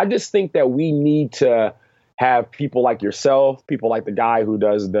publications. Like, I just think that we need to have people like yourself, people like the guy who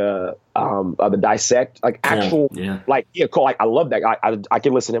does the Dissect, like actual, cool. Like, I love that guy. I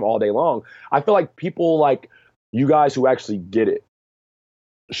can listen to him all day long. I feel like people like you guys who actually get it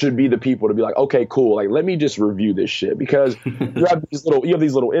should be the people to be like, okay, cool. Like, let me just review this shit, because you have these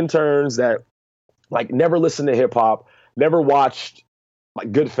little interns that like never listen to hip hop, never watched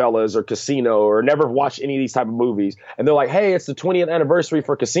like Goodfellas or Casino, or never watched any of these type of movies. And they're like, hey, it's the 20th anniversary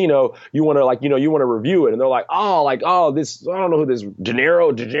for Casino. You want to review it. And they're like, this, I don't know who this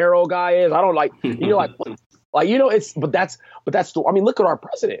Gennaro guy is. I don't like, I mean, look at our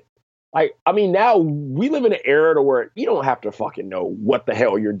president. Like, I mean, now we live in an era to where you don't have to fucking know what the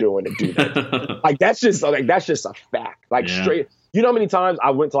hell you're doing to do that. Like, that's just a fact. Like, straight. You know how many times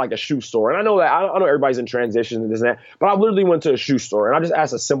I went to like a shoe store, and I know everybody's in transition and this and that, but I literally went to a shoe store and I just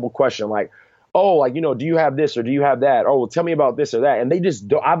asked a simple question like, oh, like, do you have this or do you have that? Oh, well, tell me about this or that. And they just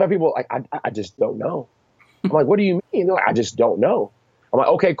don't. I've had people like, I just don't know. I'm like, what do you mean? They're like, I just don't know. I'm like,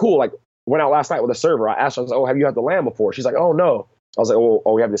 okay, cool. Like, went out last night with a server. I asked her, I was like, oh, have you had the lamb before? She's like, oh, no. I was like,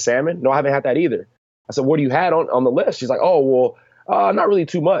 oh, we have the salmon? No, I haven't had that either. I said, what do you had on the list? She's like, oh, well, not really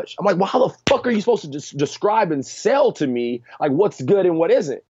too much. I'm like, well, how the fuck are you supposed to just describe and sell to me like what's good and what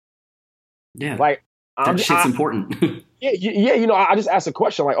isn't? Yeah, like that shit's important. Yeah. I just asked a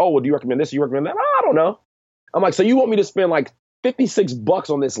question like, oh, well, do you recommend this? Do you recommend that? I don't know. I'm like, so you want me to spend like $56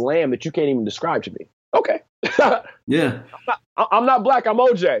 on this lamb that you can't even describe to me? Okay. Yeah. I'm not black. I'm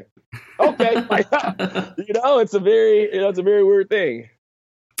OJ. Okay. Like, it's a very weird thing.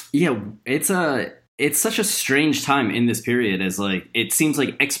 Yeah, it's such a strange time in this period, as like it seems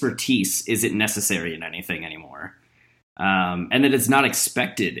like expertise isn't necessary in anything anymore, and that it's not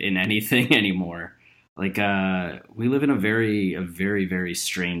expected in anything anymore. Like we live in a very very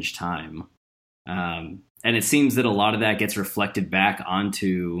strange time. And it seems that a lot of that gets reflected back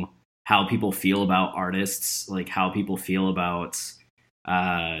onto how people feel about artists, like how people feel about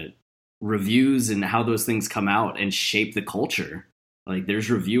reviews and how those things come out and shape the culture. Like there's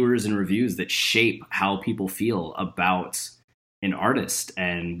reviewers and reviews that shape how people feel about an artist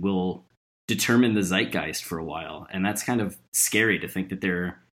and will determine the zeitgeist for a while. And that's kind of scary to think that there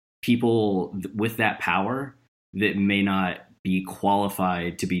are people with that power that may not be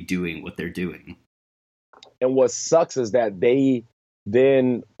qualified to be doing what they're doing. And what sucks is that they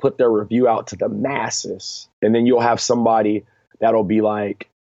then put their review out to the masses. And then you'll have somebody that'll be like,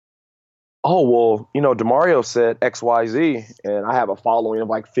 oh, well, you know, DeMario said XYZ, and I have a following of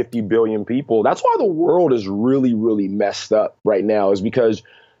like 50 billion people. That's why the world is really, really messed up right now, is because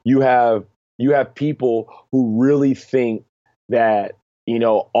you have people who really think that, you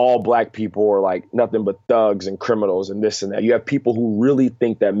know, all black people are like nothing but thugs and criminals and this and that. You have people who really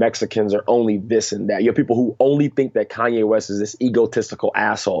think that Mexicans are only this and that. You have people who only think that Kanye West is this egotistical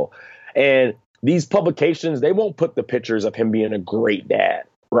asshole. And these publications, they won't put the pictures of him being a great dad,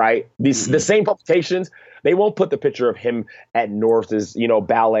 right? The same publications, they won't put the picture of him at North's, you know,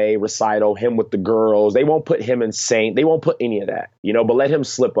 ballet recital, him with the girls. They won't put him in Saint. They won't put any of that, you know, but let him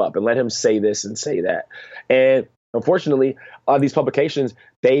slip up and let him say this and say that. And unfortunately, these publications,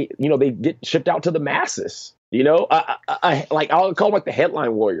 they get shipped out to the masses. You know, I'll call them like the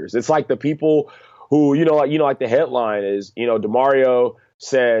headline warriors. It's like the people who, like the headline is, you know, DeMario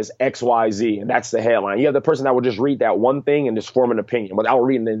says XYZ, and that's the headline. You have the person that will just read that one thing and just form an opinion without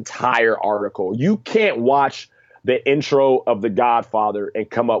reading the entire article. You can't watch the intro of The Godfather and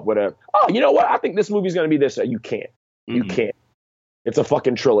come up with you know what? I think this movie's going to be this. You can't. You can't. It's a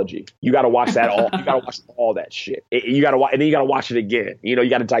fucking trilogy. You got to watch that all. You got to watch all that shit. You got to watch, and then you got to watch it again. You know,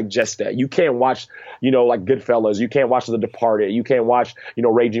 you got to digest that. You can't watch, you know, like Goodfellas. You can't watch The Departed. You can't watch, you know,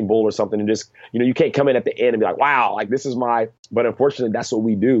 Raging Bull or something and just, you know, you can't come in at the end and be like, wow, like this is my. But unfortunately, that's what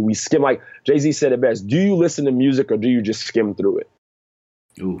we do. We skim, like Jay-Z said it best. Do you listen to music or do you just skim through it?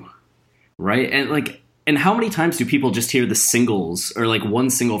 Ooh, right. And how many times do people just hear the singles or like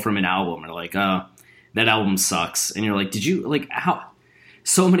one single from an album or like, that album sucks, and you're like, did you like how?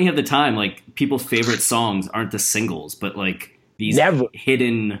 So many of the time, like people's favorite songs aren't the singles, but like these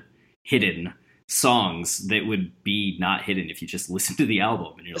hidden songs that would be not hidden if you just listen to the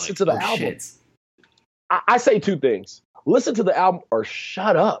album. And you're listen to the album. Shit. I say two things: listen to the album or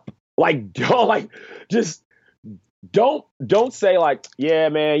shut up. Like don't say like, yeah,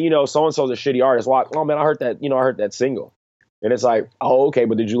 man, you know, so and so's a shitty artist. Well, oh man, I heard that single. And it's like, oh, okay,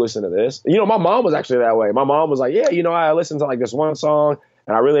 but did you listen to this? You know, my mom was actually that way. My mom was like, yeah, you know, I listened to like this one song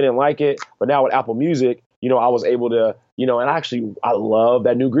and I really didn't like it. But now with Apple Music, you know, I was able to, you know, and I love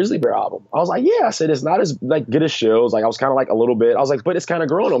that new Grizzly Bear album. I was like, yeah, I said, it's not as like good as Shills. Like I was kind of like a little bit, I was like, but it's kind of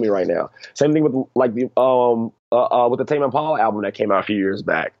growing on me right now. Same thing with like the, with the Tame Impala album that came out a few years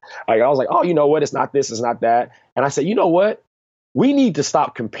back. Like I was like, oh, you know what? It's not this, it's not that. And I said, you know what? We need to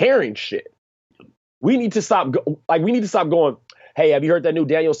stop comparing shit. We need to stop going, hey, have you heard that new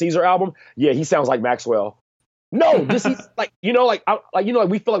Daniel Caesar album? Yeah, he sounds like Maxwell. No, this is like, you know, we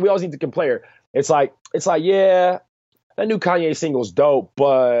feel like we always need to compare. It's like, yeah, that new Kanye single's dope,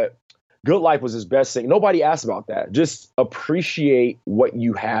 but Good Life was his best thing. Nobody asked about that. Just appreciate what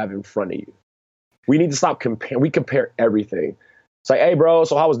you have in front of you. We need to stop comparing. We compare everything. It's like, hey, bro,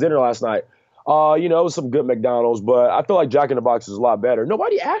 so how was dinner last night? You know, it was some good McDonald's, but I feel like Jack in the Box is a lot better.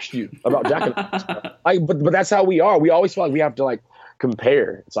 Nobody asked you about Jack in the Box. Like, but that's how we are. We always feel like we have to like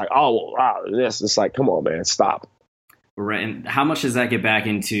compare. It's like, oh, well, wow, this. It's like, come on, man, stop. Right. And how much does that get back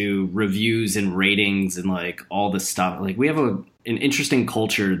into reviews and ratings and like all this stuff? Like we have an interesting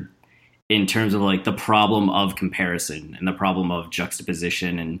culture in terms of like the problem of comparison and the problem of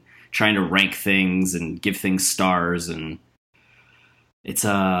juxtaposition and trying to rank things and give things stars. And it's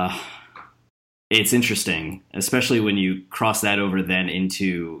interesting, especially when you cross that over then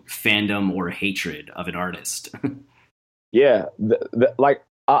into fandom or hatred of an artist. Yeah, like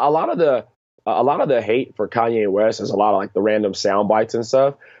a lot of the hate for Kanye West is a lot of like the random sound bites and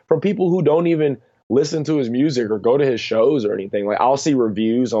stuff from people who don't even listen to his music or go to his shows or anything. Like I'll see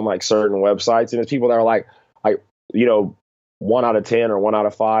reviews on like certain websites and there's people that are like, you know, 1 out of 10 or 1 out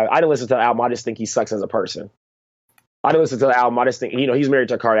of 5. I didn't listen to the album. I just think he sucks as a person. I didn't listen to the album. I just think, you know, he's married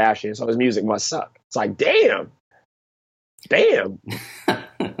to a Kardashian, so his music must suck. It's like, damn.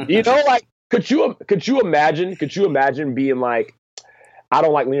 You know, like, could you imagine being like, I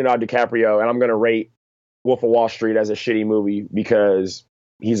don't like Leonardo DiCaprio and I'm going to rate Wolf of Wall Street as a shitty movie because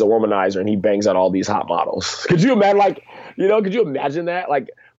he's a womanizer and he bangs out all these hot models. Could you imagine could you imagine that? Like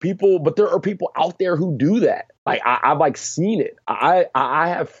but there are people out there who do that. Like I've like seen it. I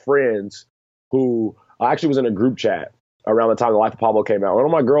have friends who I actually was in a group chat around the time The Life of Pablo came out. One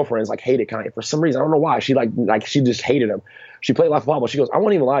of my girlfriends like hated Kanye for some reason. I don't know why. She like she just hated him. She played Life of Pablo. She goes, I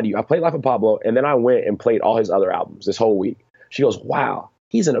won't even lie to you. I played Life of Pablo, and then I went and played all his other albums this whole week. She goes, wow,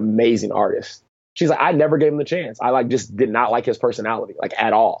 he's an amazing artist. She's like, I never gave him the chance. I like just did not like his personality, like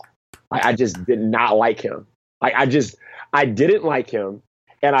at all. I just did not like him. I didn't like him,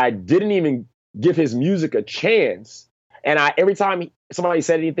 and I didn't even give his music a chance. And every time somebody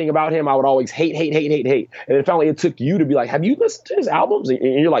said anything about him, I would always hate. And then finally it took you to be like, have you listened to his albums? And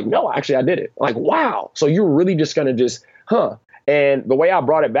you're like, no, actually I did it. Like, wow. So you're really just going to just, And the way I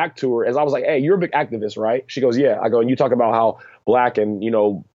brought it back to her is I was like, hey, you're a big activist, right? She goes, yeah. I go, and you talk about how black and,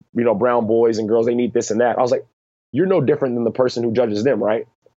 brown boys and girls, they need this and that. I was like, you're no different than the person who judges them, right?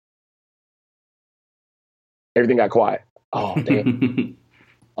 Everything got quiet. Oh, damn.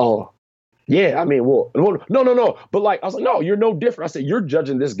 Oh, yeah. I mean, well, no. But like, I was like, no, you're no different. I said, you're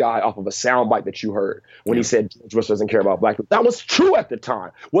judging this guy off of a soundbite that you heard when he said George Bush doesn't care about black people. That was true at the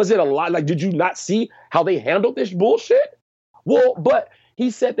time. Was it a lie? Like, did you not see how they handled this bullshit? Well, but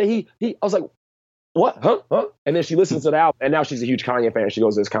he said that I was like, what? Huh? And then she listens to the album, and now she's a huge Kanye fan. She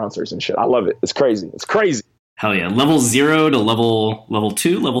goes to his concerts and shit. I love it. It's crazy. Hell yeah. Level 0 to level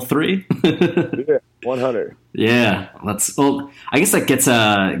 2, level 3. Yeah, 100. Yeah. I guess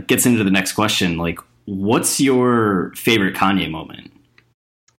that gets into the next question. Like, what's your favorite Kanye moment?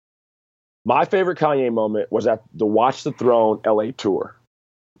 My favorite Kanye moment was at the Watch the Throne LA tour.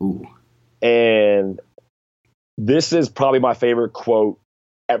 Ooh. And this is probably my favorite quote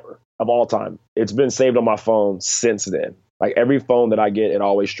ever of all time. It's been saved on my phone since then. Like every phone that I get, it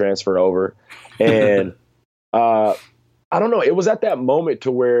always transfer over. And I don't know. It was at that moment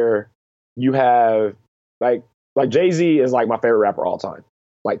to where you have like Jay-Z is like my favorite rapper all time,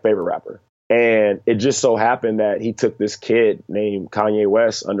 like favorite rapper. And it just so happened that he took this kid named Kanye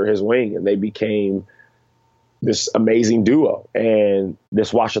West under his wing, and they became this amazing duo. And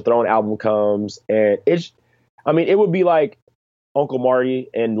this Watch the Throne album comes, and it would be like Uncle Marty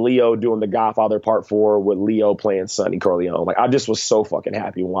and Leo doing The Godfather Part 4 with Leo playing Sonny Corleone. Like, I just was so fucking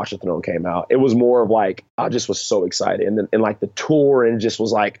happy when Watch the Throne came out. It was more of like, I just was so excited. And then, and like the tour, and just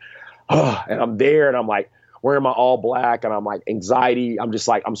was like, and I'm there, and I'm like wearing my all black, and I'm like anxiety. I'm just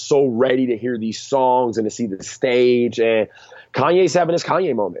like, I'm so ready to hear these songs and to see the stage. And Kanye's having this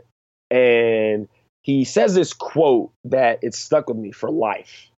Kanye moment. And he says this quote that it stuck with me for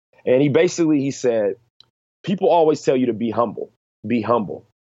life. And he said, people always tell you to be humble. Be humble.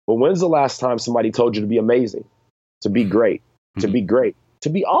 But when's the last time somebody told you to be amazing, to be great, to be great, to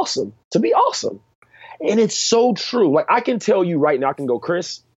be awesome, to be awesome? And it's so true. Like, I can tell you right now, I can go,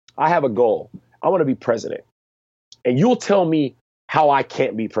 Chris, I have a goal. I want to be president. And you'll tell me how I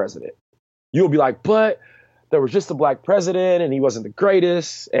can't be president. You'll be like, but there was just a black president and he wasn't the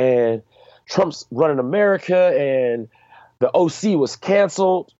greatest, and Trump's running America, and the OC was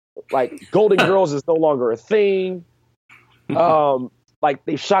canceled. Like, Golden Girls is no longer a thing. Like,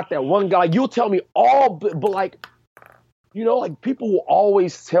 they shot that one guy. You'll tell me all, but like, like people will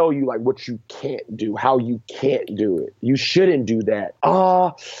always tell you like what you can't do, how you can't do it. You shouldn't do that.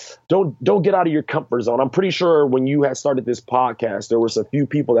 Don't get out of your comfort zone. I'm pretty sure when you had started this podcast, there was a few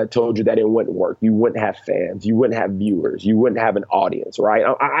people that told you that it wouldn't work. You wouldn't have fans. You wouldn't have viewers. You wouldn't have an audience, right?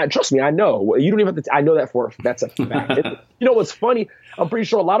 I trust me. I know. You don't even have to. I know that that's a fact. You know what's funny? I'm pretty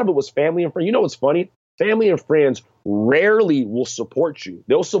sure a lot of it was family and friends. You know what's funny? Family and friends rarely will support you.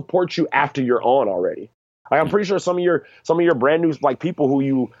 They'll support you after you're on already. Like, I'm pretty sure some of your brand new like people who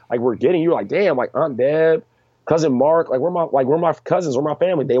you like were getting, you're like, damn, like Aunt Deb, cousin Mark, like we're my cousins, we're my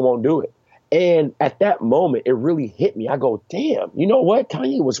family. They won't do it. And at that moment, it really hit me. I go, damn, you know what?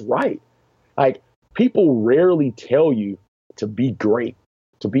 Kanye was right. Like, people rarely tell you to be great,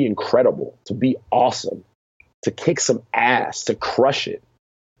 to be incredible, to be awesome, to kick some ass, to crush it.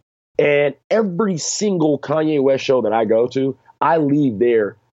 And every single Kanye West show that I go to, I leave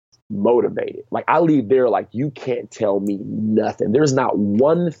there motivated. Like, I leave there like, you can't tell me nothing. There's not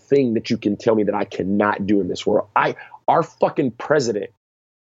one thing that you can tell me that I cannot do in this world. Our fucking president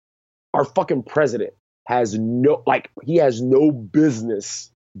has he has no business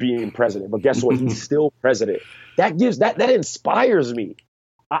being president. But guess what? He's still president. That inspires me.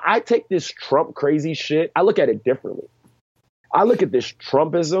 I take this Trump crazy shit, I look at it differently. I look at this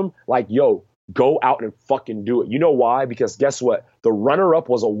Trumpism like, yo, go out and fucking do it. You know why? Because guess what? The runner-up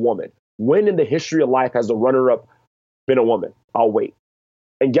was a woman. When in the history of life has the runner-up been a woman? I'll wait.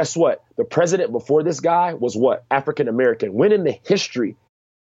 And guess what? The president before this guy was what? African-American. When in the history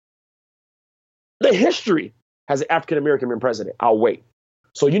has an African-American been president? I'll wait.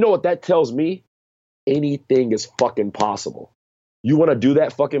 So you know what that tells me? Anything is fucking possible. You want to do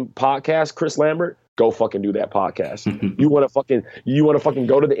that fucking podcast, Chris Lambert? go fucking do that podcast. You want to fucking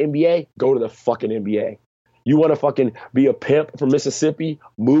go to the NBA? Go to the fucking NBA. You want to fucking be a pimp from Mississippi?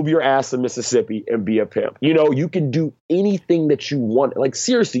 Move your ass to Mississippi and be a pimp. You know, you can do anything that you want. Like,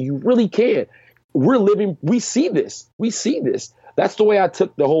 seriously, you really can. We see this. That's the way I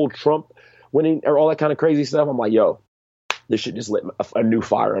took the whole Trump winning or all that kind of crazy stuff. I'm like, yo, this shit just lit a new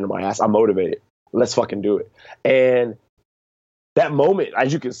fire under my ass. I'm motivated. Let's fucking do it. And that moment,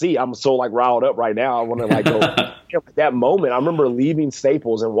 as you can see, I'm so like riled up right now. I want to like go. That moment, I remember leaving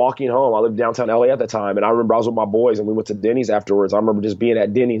Staples and walking home. I lived downtown LA at the time, and I remember I was with my boys and we went to Denny's afterwards. I remember just being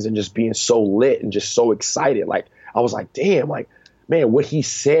at Denny's and just being so lit and just so excited. Like I was like, damn, like man, what he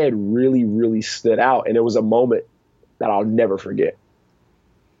said really, really stood out, and it was a moment that I'll never forget.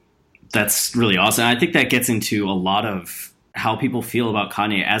 That's really awesome. I think that gets into a lot of how people feel about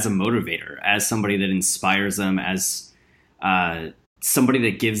Kanye as a motivator, as somebody that inspires them, as somebody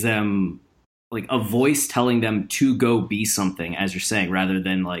that gives them like a voice telling them to go be something, as you're saying, rather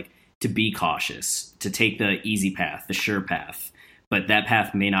than like to be cautious, to take the easy path, the sure path, but that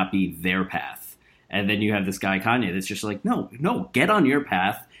path may not be their path. And then you have this guy Kanye that's just like, no, get on your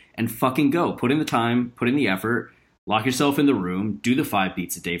path and fucking go. Put in the time, put in the effort, lock yourself in the room, do the 5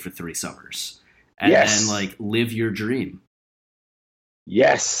 beats a day for 3 summers, and then like live your dream.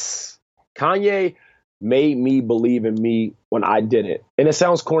 Yes. Kanye made me believe in me when I didn't. And it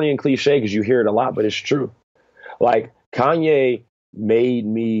sounds corny and cliche because you hear it a lot, but it's true. Like Kanye made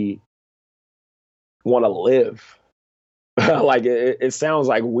me want to live. Like it sounds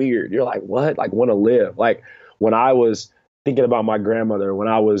like weird. You're like, what? Like want to live. Like when I was thinking about my grandmother, when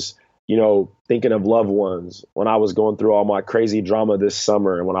I was, you know, thinking of loved ones, when I was going through all my crazy drama this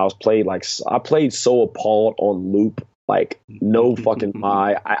summer, and when I played So Appalled on loop. Like no fucking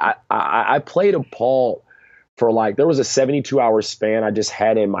lie. I played Appalled for like, there was a 72-hour span I just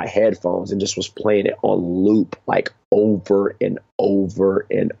had in my headphones and just was playing it on loop, like over and over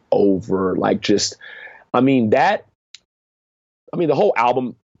and over. Like just, the whole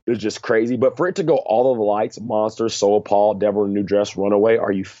album is just crazy, but for it to go All of the Lights, Monster, So Appalled, Devil in a New Dress, Runaway,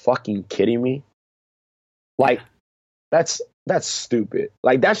 are you fucking kidding me? Like that's stupid.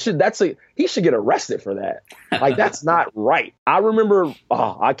 Like he should get arrested for that. Like that's not right. I remember,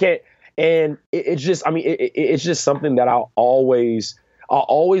 I can't. And it's just something that I'll always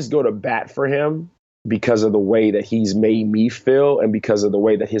go to bat for him because of the way that he's made me feel and because of the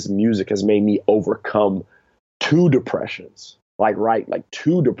way that his music has made me overcome 2 depressions. Like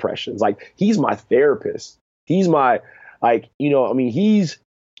 2 depressions. Like he's my therapist. He's my, like,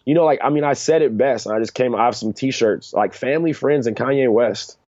 I said it best. I have some t-shirts, like Family, Friends, and Kanye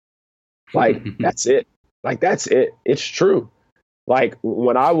West. Like, that's it. Like, that's it. It's true. Like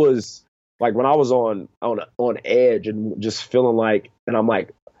when I was on edge and just feeling like, and I'm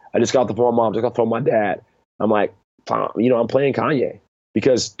like, I just got the phone with my mom, just got the phone with my dad. I'm like, I'm playing Kanye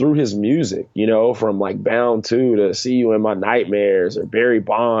because through his music, from like Bound 2 to See You in My Nightmares or Barry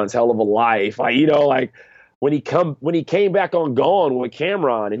Bonds, Hell of a Life. Like, when he came back on Gone with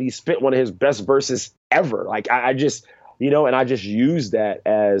Cameron and he spit one of his best verses ever, like I just, and I just used that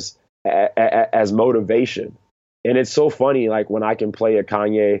as motivation. And it's so funny, like when I can play a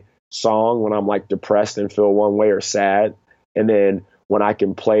Kanye song when I'm like depressed and feel one way or sad, and then when I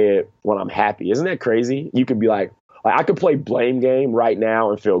can play it when I'm happy. Isn't that crazy? You could be like I could play Blame Game right now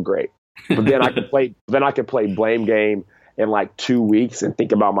and feel great, but then I could play Blame Game in like 2 weeks and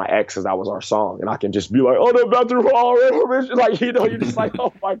think about my ex as that was our song, and I can just be like, oh, the bathroom hall, like, you're just like,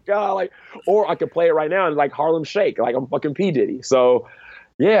 oh my god, like, or I could play it right now and like Harlem Shake, like I'm fucking P Diddy. So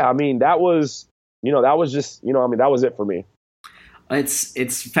yeah, that was that was it for me.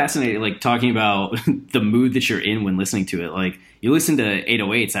 It's fascinating, like talking about the mood that you're in when listening to it. Like you listen to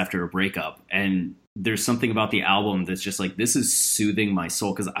 808s after a breakup, and there's something about the album that's just like, this is soothing my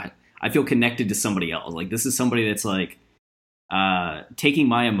soul because I feel connected to somebody else. Like this is somebody that's like taking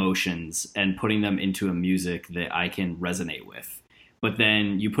my emotions and putting them into a music that I can resonate with. But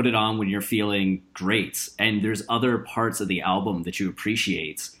then you put it on when you're feeling great, and there's other parts of the album that you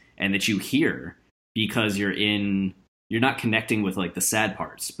appreciate and that you hear because you're not connecting with like the sad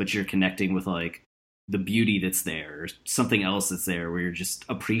parts, but you're connecting with like the beauty that's there, or something else that's there where you're just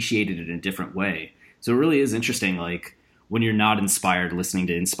appreciated it in a different way. So it really is interesting, like when you're not inspired listening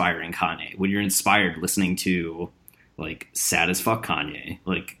to inspiring Kanye, when you're inspired listening to like sad as fuck Kanye,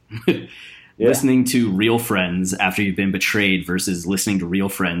 like listening to Real Friends after you've been betrayed versus listening to Real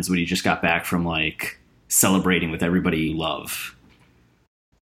Friends when you just got back from like celebrating with everybody you love.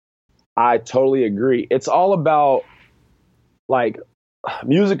 I totally agree. It's all about like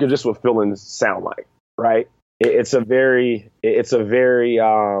music is just what feelings sound like, right? It's a very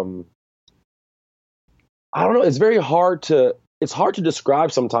I don't know. It's hard to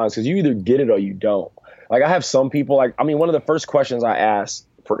describe sometimes because you either get it or you don't. Like I have some people one of the first questions I ask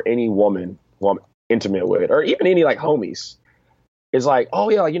for any woman who I'm intimate with, or even any like homies, is like, oh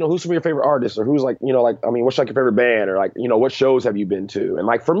yeah, like, who's some of your favorite artists, or who's like, what's like your favorite band, or like, what shows have you been to? And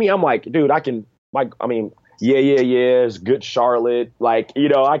like for me, I'm like, dude, it's Good Charlotte, like,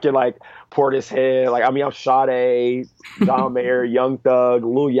 I can like Portishead, like, I'm Sade, John Mayer, Young Thug,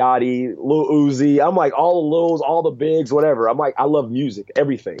 Lil Yachty, Lil Uzi. I'm like all the Lils, all the bigs, whatever. I'm like, I love music,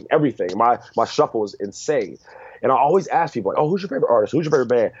 everything. My shuffle is insane. And I always ask people, like, oh, who's your favorite artist? Who's your favorite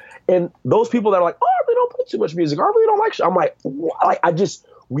band? And those people that are like, oh, I really don't play too much music. I really don't like I'm like,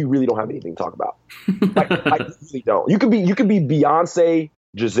 we really don't have anything to talk about. Like, we really don't. You could be Beyonce,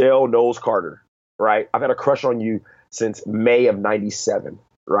 Giselle, Knowles Carter, right? I've had a crush on you since May of '97,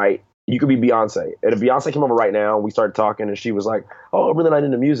 right? You could be Beyonce. And if Beyonce came over right now and we started talking and she was like, oh, I'm really not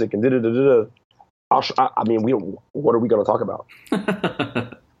into music and da-da-da-da-da, what are we going to talk about?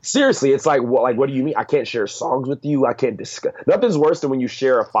 Seriously, it's like, what do you mean? I can't share songs with you. I can't discuss. Nothing's worse than when you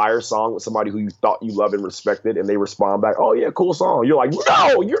share a fire song with somebody who you thought you loved and respected, and they respond back, oh, yeah, cool song. You're like,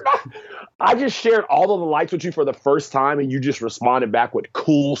 no, you're not. I just shared all of the lights with you for the first time, and you just responded back with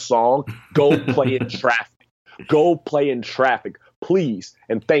cool song. Go play in traffic. Go play in traffic, please,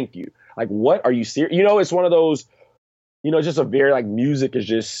 and thank you. Like, what? Are you serious? It's one of those, just a very, like, music is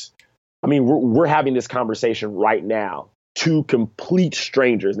just, we're having this conversation right now. Two complete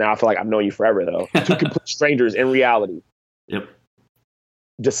strangers. Now I feel like I've known you forever, though. Two complete strangers in reality. Yep.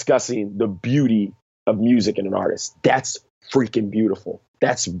 Discussing the beauty of music and an artist. That's freaking beautiful.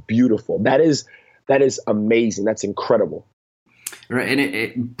 That's beautiful. That is amazing. That's incredible. Right, and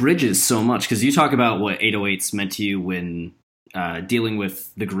it bridges so much because you talk about what 808s meant to you when dealing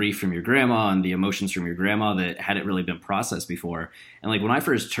with the grief from your grandma and the emotions from your grandma that hadn't really been processed before. And like when I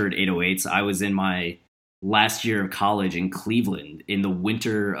first heard 808s, I was in my last year of college in Cleveland, in the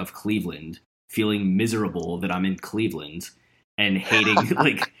winter of Cleveland, feeling miserable that I'm in Cleveland and hating,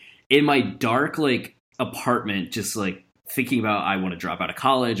 like in my dark, like apartment, just like thinking about, I want to drop out of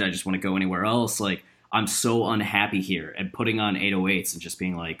college. I just want to go anywhere else. Like I'm so unhappy here, and putting on 808s and just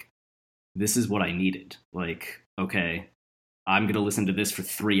being like, this is what I needed. Like, okay, I'm going to listen to this for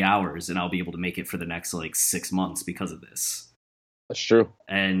 3 hours and I'll be able to make it for the next like 6 months because of this. That's true.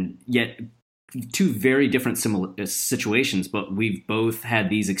 And yet, two very different situations, but we've both had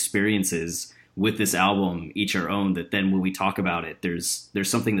these experiences with this album, each our own, that then when we talk about it, there's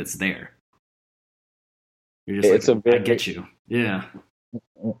something that's there. You're just I get you. Yeah.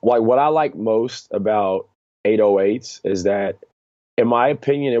 Like what I like most about 808s is that, in my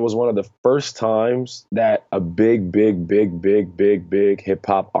opinion, it was one of the first times that a big hip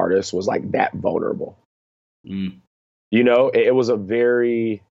hop artist was like that vulnerable. Mm. It was a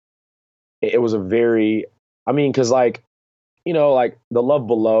very, because like, like The Love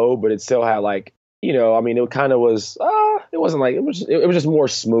Below, but it still had like, it kind of was, it wasn't like, it was just more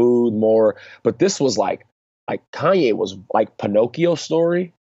smooth, but this was like Kanye was like Pinocchio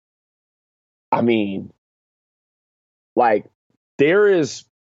Story. Like there is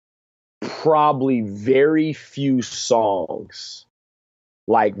probably very few songs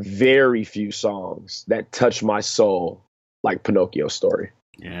that touch my soul like Pinocchio Story.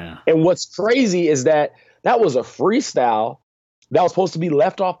 Yeah. And what's crazy is that was a freestyle that was supposed to be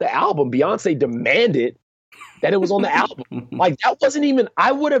left off the album. Beyonce demanded that it was on the album. Like that wasn't even,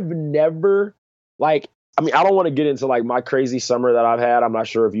 I would have never like, I don't want to get into like my crazy summer that I've had. I'm not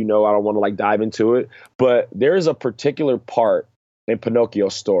sure if I don't want to like dive into it, but there's a particular part in Pinocchio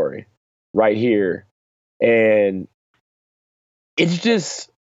Story right here. And it's just,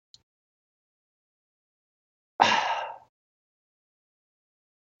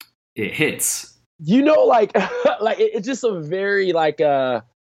 it hits. Like it's just a very like I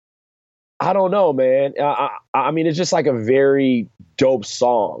don't know, man. It's just like a very dope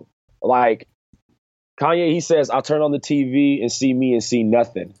song. Like Kanye, he says, I'll turn on the TV and see me and see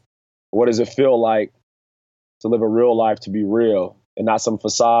nothing. What does it feel like to live a real life, to be real, and not some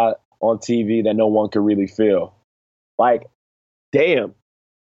facade on TV that no one can really feel? Like, damn.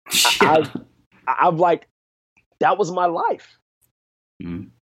 I'm like, that was my life. Mm-hmm.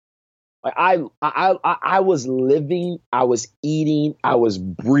 Like I was living, I was eating, I was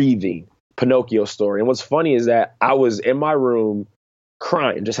breathing Pinocchio Story. And what's funny is that I was in my room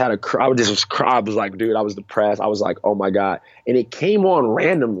crying, I was like, dude, I was depressed. I was like, oh my God. And it came on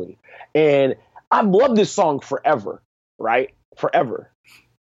randomly. And I've loved this song forever, right? Forever.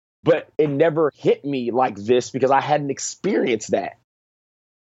 But it never hit me like this because I hadn't experienced that.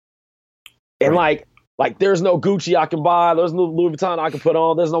 And like, Like, there's no Gucci I can buy. There's no Louis Vuitton I can put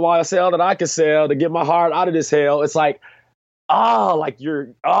on. There's no YSL that I can sell to get my heart out of this hell. It's like, man.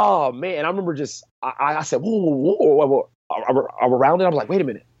 I remember I said, whoa. I'm around it. I was like, wait a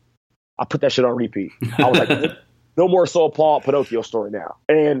minute. I put that shit on repeat. I was like, no more Soul Paul Pinocchio story now.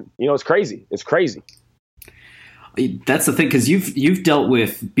 And, it's crazy. It's crazy. That's the thing, because you've dealt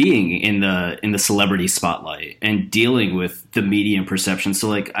with being in the celebrity spotlight and dealing with the media and perception. So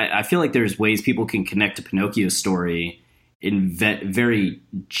like I feel like there's ways people can connect to Pinocchio's story in very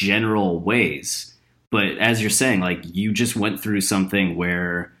general ways. But as you're saying, like you just went through something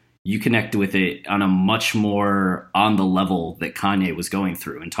where you connect with it on a much more on the level that Kanye was going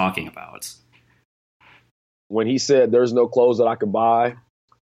through and talking about. When he said, "There's no clothes that I could buy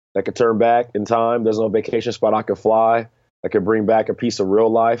that could turn back in time. There's no vacation spot I could fly that could bring back a piece of real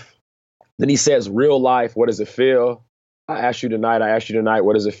life." Then he says, "Real life, what does it feel? I asked you tonight,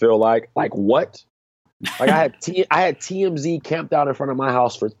 what does it feel like?" Like, what? Like, I had TMZ camped out in front of my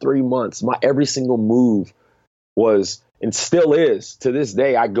house for 3 months. My every single move was, and still is, to this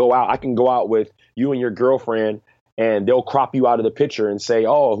day, I can go out with you and your girlfriend, and they'll crop you out of the picture and say,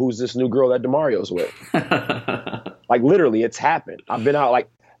 "Oh, who's this new girl that DeMario's with?" Like, literally, it's happened. I've been out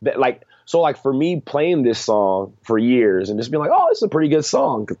so for me playing this song for years and just being like, "Oh, it's a pretty good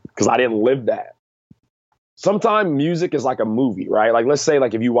song," because I didn't live that. Sometimes music is like a movie, right? Like, let's say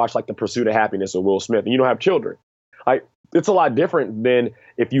like if you watch like The Pursuit of Happiness with Will Smith and you don't have children, like it's a lot different than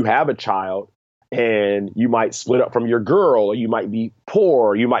if you have a child and you might split up from your girl, or you might be poor,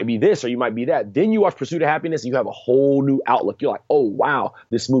 or you might be this, or you might be that. Then you watch Pursuit of Happiness and you have a whole new outlook. You're like, "Oh, wow,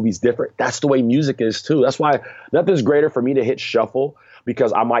 this movie's different." That's the way music is too. That's why nothing's greater for me to hit shuffle,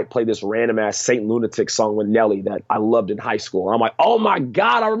 because I might play this random ass Saint Lunatic song with Nelly that I loved in high school. And I'm like, "Oh my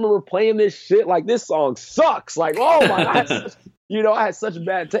God, I remember playing this shit. Like, this song sucks." Like, oh my God, I had such a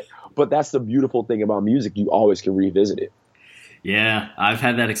bad take. But that's the beautiful thing about music. You always can revisit it. Yeah, I've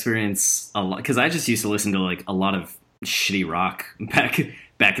had that experience a lot, because I just used to listen to like a lot of shitty rock back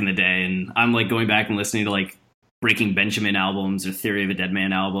in the day, and I'm like going back and listening to like Breaking Benjamin albums or Theory of a Dead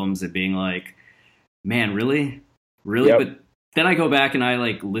Man albums and being like, "Man, really?" Yep. But then I go back and I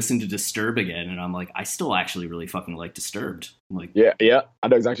like listen to Disturbed again, and I'm like, I still actually really fucking like Disturbed. I'm like, yeah, I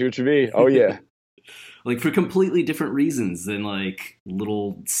know exactly what you mean. Oh yeah. Like for completely different reasons than like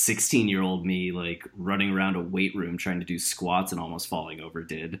little 16-year-old me like running around a weight room trying to do squats and almost falling over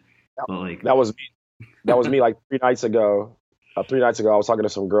did. But like that was me like 3 nights ago. 3 nights ago I was talking to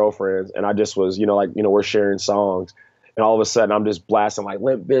some girlfriends, and I just was, we're sharing songs, and all of a sudden I'm just blasting like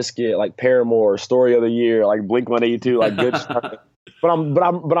Limp Bizkit, like Paramore, Story of the Year, like Blink-182, like good stuff. But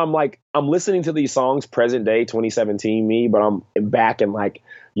I'm like, I'm listening to these songs present day 2017 me, but I'm back in like,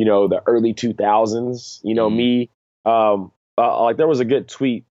 the early 2000s, me. Like there was a good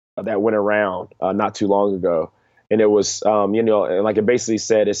tweet that went around not too long ago, and it was, and like it basically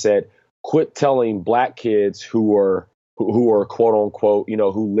said, "Quit telling black kids who are quote unquote,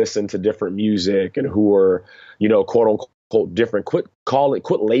 who listen to different music and who are, quote unquote different. Quit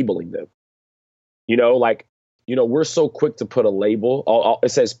labeling them. We're so quick to put a label. It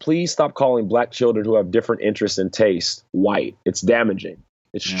says, please stop calling black children who have different interests and tastes white. It's damaging."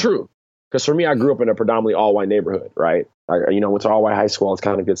 It's true. Because for me, I grew up in a predominantly all-white neighborhood, right? I went to all-white high school. It's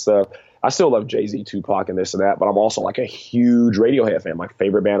kind of good stuff. I still love Jay-Z, Tupac, and this and that, but I'm also like a huge Radiohead fan, my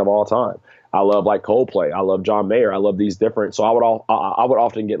favorite band of all time. I love like Coldplay. I love John Mayer. I love these different. So I would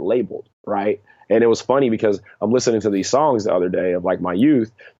often get labeled, right? And it was funny because I'm listening to these songs the other day of like my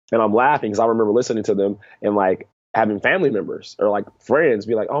youth, and I'm laughing because I remember listening to them and like having family members or like friends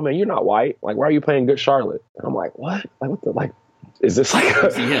be like, "Oh man, you're not white. Like, why are you playing Good Charlotte?" And I'm like, "What? Like, what the like? Is this like?"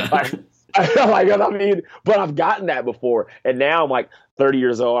 But I've gotten that before, and now I'm like 30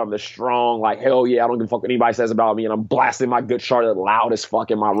 years old. I'm the strong, like, hell yeah, I don't give a fuck what anybody says about me, and I'm blasting my Good Charlotte loud as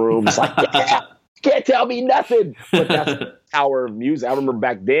fuck in my room. It's like, yeah, can't tell me nothing. But that's the power of music. I remember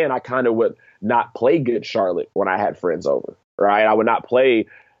back then, I kind of would not play Good Charlotte when I had friends over, right? I would not play,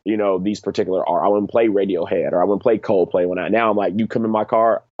 these particular art. I wouldn't play Radiohead, or I wouldn't play Coldplay now I'm like, you come in my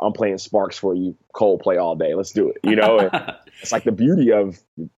car, I'm playing Sparks for you, Coldplay all day. Let's do it. And it's like the beauty of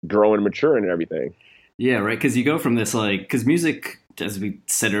growing and maturing and everything. Yeah, right. Because you go from this, like, because music, as we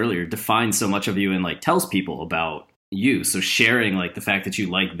said earlier, defines so much of you and like tells people about you. So sharing like the fact that you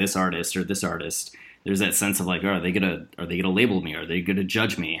like this artist or this artist, there's that sense of like, are they gonna label me? Are they gonna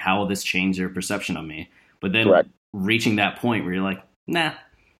judge me? How will this change their perception of me? But then reaching that point where you're like, nah,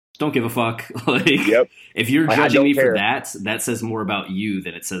 don't give a fuck. Like, yep. If you're judging me for that says more about you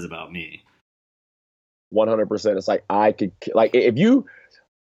than it says about me. 100%. It's like, I could, like, if you,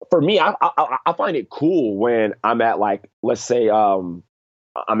 for me, I find it cool when I'm at like, let's say,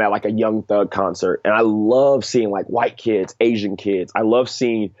 I'm at like a Young Thug concert, and I love seeing like white kids, Asian kids. I love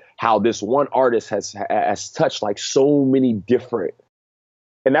seeing how this one artist has touched like so many different.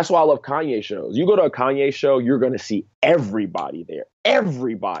 And that's why I love Kanye shows. You go to a Kanye show, you're going to see everybody there.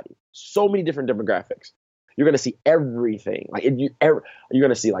 Everybody. So many different demographics. You're going to see everything. Like you're going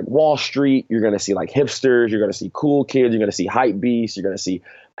to see like Wall Street. You're going to see like hipsters. You're going to see cool kids. You're going to see hype beasts. You're going to see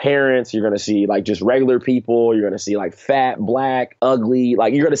parents. You're going to see like just regular people. You're going to see like fat, black, ugly.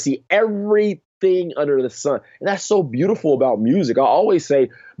 Like you're going to see everything under the sun. And that's so beautiful about music. I always say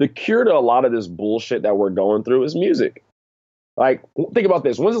the cure to a lot of this bullshit that we're going through is music. Like, think about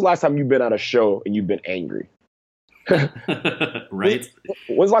this. When's the last time you've been at a show and you've been angry? Right.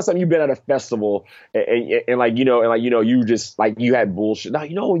 When's the last time you've been at a festival and you just like you had bullshit?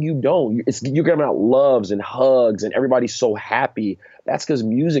 No, you don't. You're giving out loves and hugs and everybody's so happy. That's because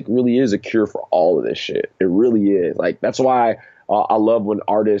music really is a cure for all of this shit. It really is. Like, that's why I love when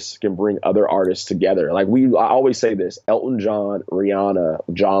artists can bring other artists together. Like I always say this: Elton John, Rihanna,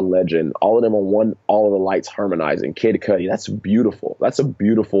 John Legend, all of them on all of the lights harmonizing. Kid Cudi. That's beautiful. That's a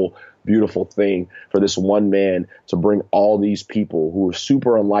beautiful, beautiful thing for this one man to bring all these people who are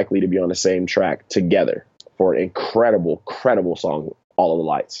super unlikely to be on the same track together for an incredible, incredible song, All of the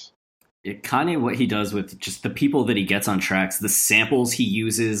Lights. Kanye, what he does with just the people that he gets on tracks, the samples he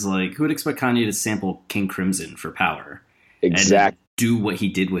uses, like who would expect Kanye to sample King Crimson for Power? Exactly. And do what he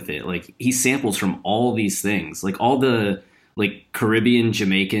did with it. Like he samples from all these things, like all the like Caribbean,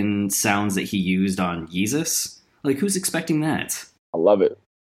 Jamaican sounds that he used on Yeezus. Like who's expecting that? I love it.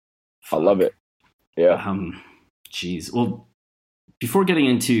 I love it. Yeah. Geez. Well, before getting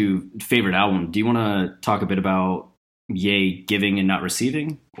into favorite album, do you want to talk a bit about Ye giving and not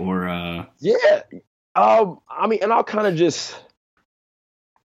receiving, or? Yeah. I mean, and I'll kind of just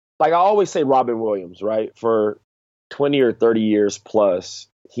like I always say, Robin Williams, right? For 20 or 30 years plus,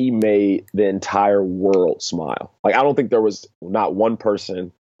 he made the entire world smile. Like, I don't think there was not one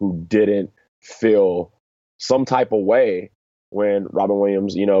person who didn't feel some type of way when Robin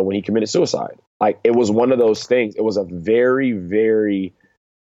Williams, when he committed suicide. Like, it was one of those things. It was a very, very,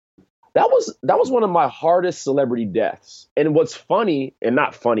 that was one of my hardest celebrity deaths. And what's funny, and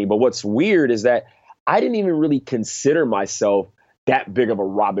not funny, but what's weird is that I didn't even really consider myself that big of a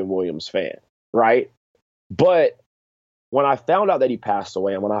Robin Williams fan, right? But when I found out that he passed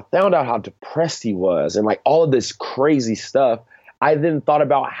away and when I found out how depressed he was and like all of this crazy stuff, I then thought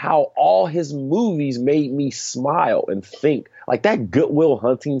about how all his movies made me smile and think. Like that Good Will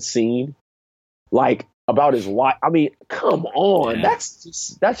Hunting scene, like about his wife. I mean, come on. Yeah.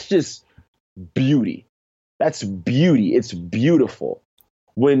 That's just beauty. That's beauty. It's beautiful.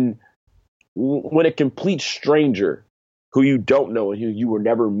 When a complete stranger who you don't know and who you will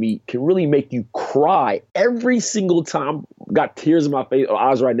never meet can really make you cry every single time. Got tears in my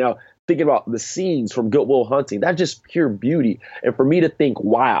eyes right now thinking about the scenes from Good Will Hunting. That's just pure beauty. And for me to think,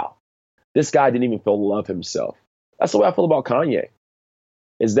 wow, this guy didn't even feel love himself. That's the way I feel about Kanye,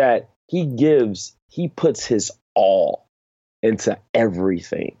 is that he puts his all into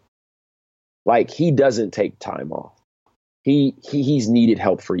everything. Like, he doesn't take time off. He's needed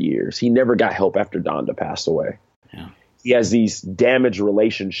help for years. He never got help after Donda passed away. Yeah. He has these damaged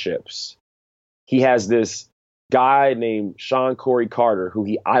relationships. He has this guy named Sean Corey Carter who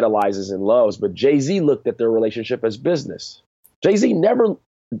he idolizes and loves, but Jay-Z looked at their relationship as business. Jay-Z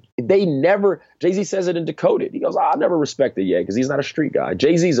says it in Decoded. He goes, I never respected Ye because he's not a street guy.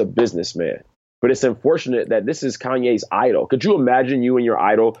 Jay-Z's a businessman. But it's unfortunate that this is Kanye's idol. Could you imagine you and your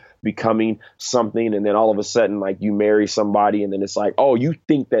idol becoming something and then all of a sudden, like, you marry somebody and then it's like, oh, you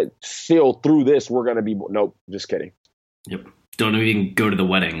think that still through this we're going to be... Nope, just kidding. Yep. Don't even go to the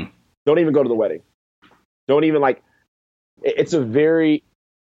wedding. Don't even go to the wedding. Don't even it's a very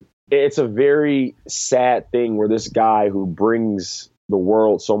sad thing where this guy who brings the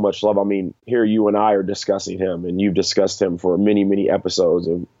world so much love. I mean, here you and I are discussing him and you've discussed him for many, many episodes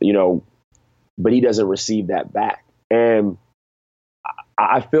of, but he doesn't receive that back. And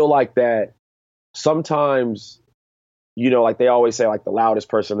I feel like that sometimes, like they always say, like the loudest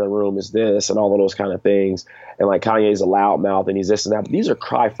person in the room is this and all of those kind of things. And like Kanye's a loudmouth and he's this and that. But these are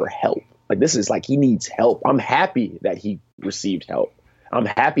cry for help. Like, this is like he needs help. I'm happy that he received help. I'm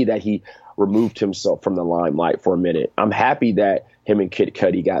happy that he removed himself from the limelight for a minute. I'm happy that him and Kid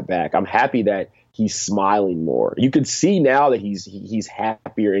Cudi got back. I'm happy that he's smiling more. You could see now that he's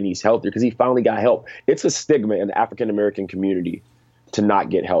happier and he's healthier because he finally got help. It's a stigma in the African-American community to not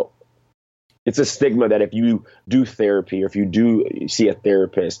get help. It's a stigma that if you do therapy or if you do see a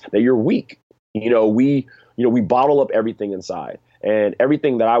therapist, that you're weak. We bottle up everything inside. And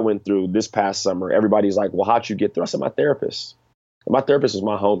everything that I went through this past summer, everybody's like, well, how'd you get through? I said, my therapist. My therapist is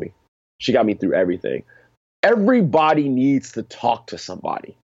my homie. She got me through everything. Everybody needs to talk to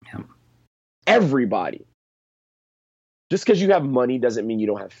somebody. Yeah. Everybody. Just because you have money doesn't mean you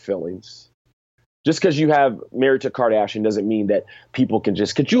don't have feelings. Just because you have married to Kardashian doesn't mean that people can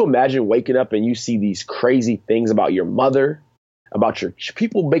just, could you imagine waking up and you see these crazy things about your mother, about your,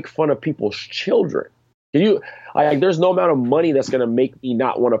 people make fun of people's children. Can you, like, there's no amount of money that's going to make me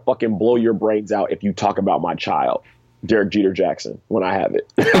not want to fucking blow your brains out if you talk about my child, Derek Jeter Jackson, when I have it.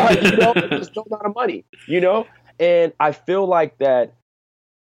 You know, there's no amount of money, you know? And I feel like that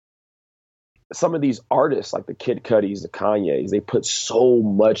some of these artists, like the Kid Cudis, the Kanyes, they put so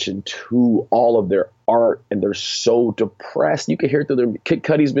much into all of their art and they're so depressed. You can hear it through their, Kid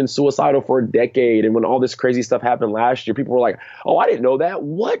Cudi's been suicidal for a decade. And when all this crazy stuff happened last year, people were like, oh, I didn't know that.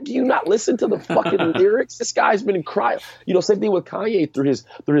 What? Do you not listen to the fucking lyrics? This guy's been crying. You know, same thing with Kanye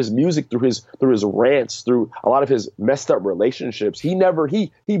through his music, through his rants, through a lot of his messed up relationships. He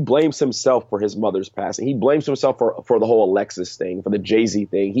blames himself for his mother's passing. He blames himself for the whole Alexis thing, for the Jay-Z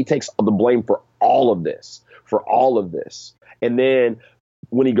thing. He takes the blame for all of this. And then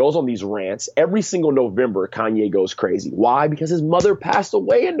when he goes on these rants, every single November, Kanye goes crazy. Why? Because his mother passed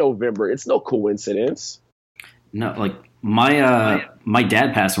away in November. It's no coincidence. No, like my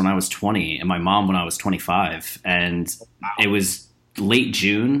dad passed when I was 20 and my mom when I was 25. And it was late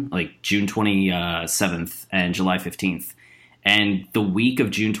June, like June 27th and July 15th. And the week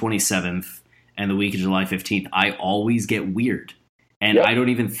of June 27th and the week of July 15th, I always get weird. And I don't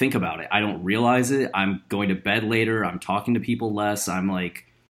even think about it. I don't realize it. I'm going to bed later. I'm talking to people less. I'm like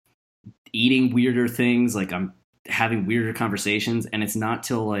eating weirder things. Like I'm having weirder conversations. And it's not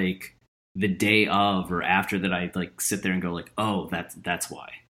till like the day of or after that I like sit there and go like, oh, that's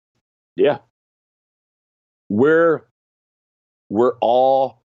why. Yeah. We're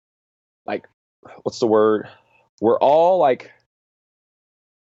all like, what's the word? We're all like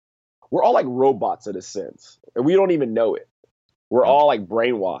robots in a sense. And we don't even know it. We're all like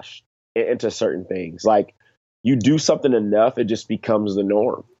brainwashed into certain things. Like you do something enough, it just becomes the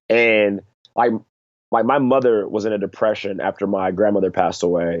norm. And like my mother was in a depression after my grandmother passed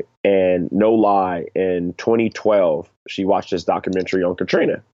away. And no lie, in 2012, she watched this documentary on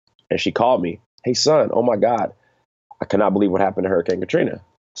Katrina. And she called me, hey, son, oh, my God, I cannot believe what happened to Hurricane Katrina. I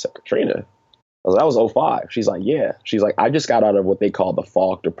said, Katrina? I was like, that was 05. She's like, yeah. She's like, I just got out of what they call the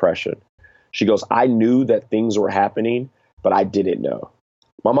fog depression. She goes, I knew that things were happening, but I didn't know.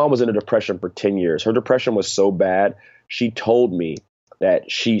 My mom was in a depression for 10 years. Her depression was so bad. She told me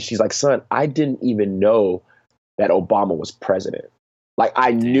that she's like, son, I didn't even know that Obama was president. Like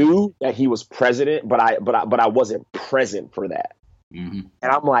I knew that he was president, but I wasn't present for that. Mm-hmm.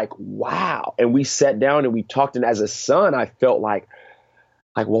 And I'm like, wow. And we sat down and we talked. And as a son, I felt like,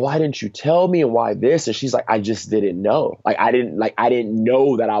 well, why didn't you tell me and why this? And she's like, I just didn't know. I didn't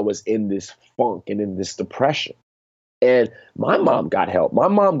know that I was in this funk and in this depression. And my mom got help. My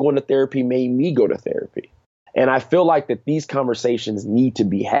mom going to therapy made me go to therapy. And I feel like that these conversations need to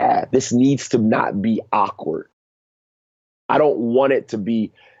be had. This needs to not be awkward. I don't want it to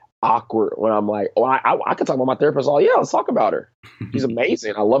be awkward when I'm like, oh, I could talk about my therapist. Oh, yeah, let's talk about her. She's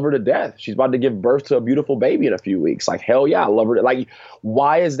amazing. I love her to death. She's about to give birth to a beautiful baby in a few weeks. Like, hell yeah, I love her. Like,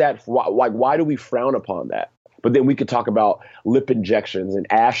 why is that? Why do we frown upon that? But then we could talk about lip injections and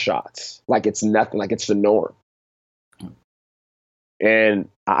ass shots. Like it's nothing, like it's the norm. And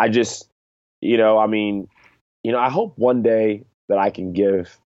I just, I hope one day that I can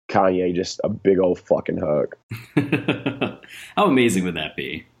give Kanye just a big old fucking hug. How amazing would that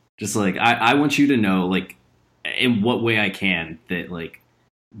be? Just like, I want you to know, like, in what way I can, that, like,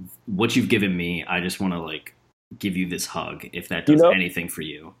 what you've given me, I just want to, like, give you this hug, if that does anything for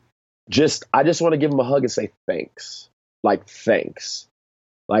you. I just want to give him a hug and say thanks. Like, thanks.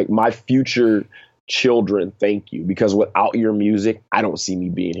 Like, my future children, thank you. Because without your music, I don't see me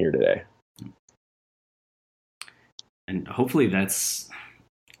being here today. And hopefully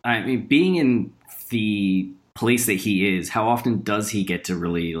being in the place that he is, how often does he get to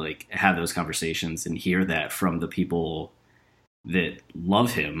really like have those conversations and hear that from the people that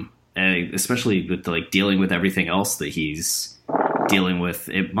love him, especially with like dealing with everything else that he's dealing with?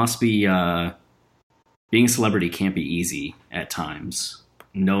 It must be being a celebrity can't be easy at times,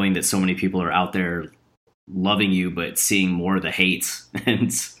 knowing that so many people are out there loving you but seeing more of the hate. And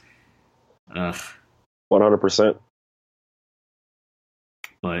 100%.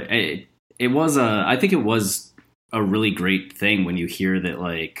 But I think it was a really great thing when you hear that,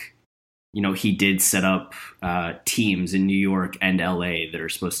 like, he did set up teams in New York and LA that are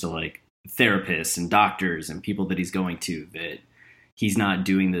supposed to, like, therapists and doctors and people that he's going to, that he's not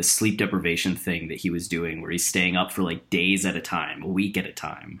doing this sleep deprivation thing that he was doing where he's staying up for like days at a time, a week at a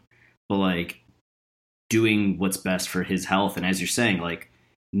time, but like doing what's best for his health. And as you're saying, like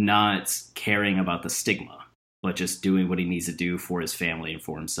not caring about the stigma, but just doing what he needs to do for his family and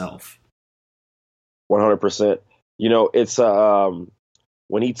for himself. 100%. You know, it's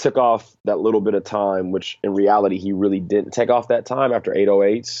when he took off that little bit of time, which in reality he really didn't take off that time after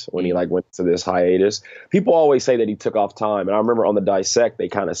 808s when he like went to this hiatus. People always say that he took off time, and I remember on the Dissect they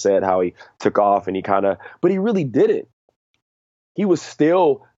kind of said how he took off and but he really didn't. He was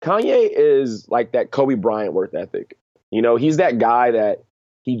still, Kanye is like that Kobe Bryant work ethic. You know, he's that guy that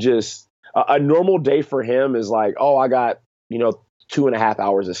he just, a normal day for him is like, oh, I got, 2.5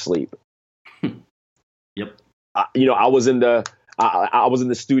 hours of sleep. Yep. You know, I was in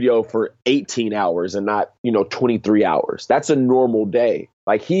the studio for 18 hours and not, 23 hours. That's a normal day.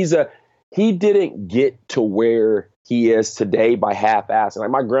 Like he didn't get to where he is today by half-assing. Like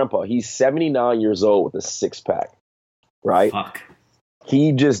my grandpa, he's 79 years old with a 6-pack, right? Fuck.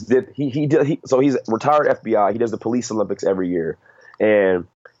 He just did, so he's retired FBI. He does the police Olympics every year. And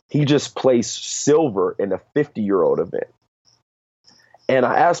he just placed silver in a 50-year-old event. And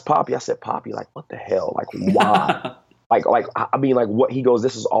I asked Poppy, I said, Poppy, like, what the hell? Like, why? What? He goes,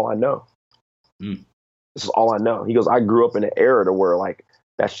 this is all I know. This is all I know. He goes, I grew up in an era to where, like,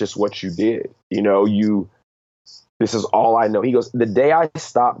 that's just what you did. This is all I know. He goes, the day I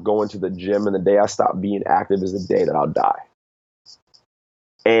stop going to the gym and the day I stop being active is the day that I'll die.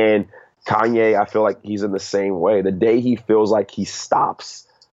 And Kanye, I feel like he's in the same way. The day he feels like he stops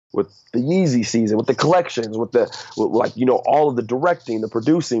with the Yeezy season, with the collections, with all of the directing, the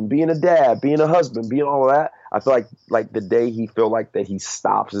producing, being a dad, being a husband, being all of that, I feel like the day he feel like that he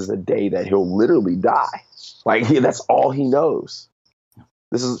stops is the day that he'll literally die. Like that's all he knows.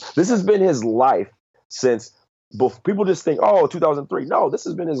 This has been his life since. People just think, 2003. No, this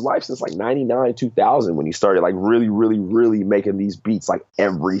has been his life since like 99, 2000 when he started like really, really, really making these beats like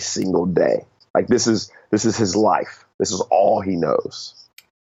every single day. Like this is his life. This is all he knows.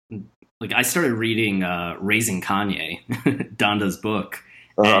 Like I started reading Raising Kanye, Donda's book,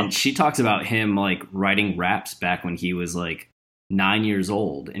 and she talks about him like writing raps back when he was like 9 years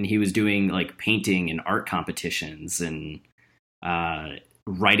old, and he was doing like painting and art competitions and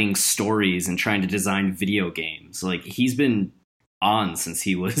writing stories and trying to design video games. Like he's been on since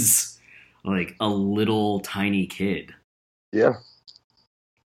he was like a little tiny kid. Yeah.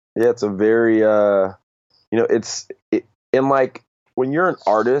 It's a very and like when you're an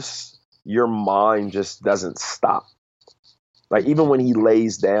artist, your mind just doesn't stop. Like even when he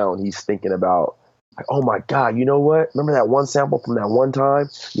lays down, he's thinking about like, oh my God, you know what? Remember that one sample from that one time?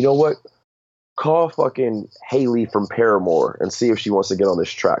 You know what? Call fucking Haley from Paramore and see if she wants to get on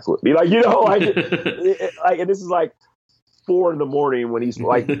this track with me. Like, and this is like 4 a.m. when he's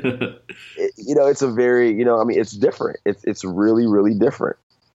like, it's a very, it's different. It's really, really different.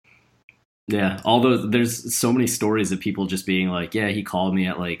 Yeah. There's so many stories of people just being like, yeah, he called me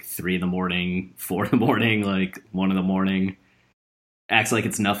at like 3 a.m, 4 a.m, like 1 a.m, acts like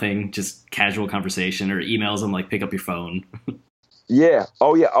it's nothing, just casual conversation, or emails him like, pick up your phone. Yeah.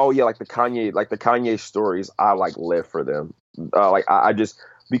 Oh yeah. Like the Kanye stories, I like live for them. I just,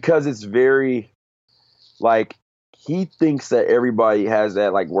 because it's very like, he thinks that everybody has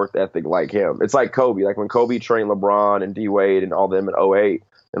that like work ethic like him. It's like Kobe, like when Kobe trained LeBron and D Wade and all them in 2008,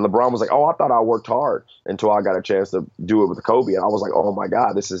 and LeBron was like, oh, I thought I worked hard until I got a chance to do it with Kobe. And I was like, oh my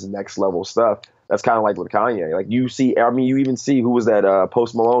God, this is next level stuff. That's kind of like with Kanye. Like you even see who was that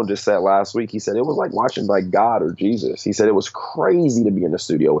Post Malone just said last week. He said it was like watching like God or Jesus. He said it was crazy to be in the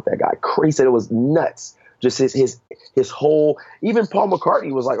studio with that guy. Crazy. He said it was nuts. Just his whole, even Paul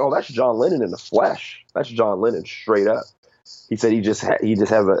McCartney was like, oh, that's John Lennon in the flesh. That's John Lennon straight up. He said he just has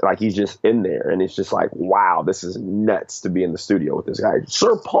he's just in there, and it's just like, wow, this is nuts to be in the studio with this guy.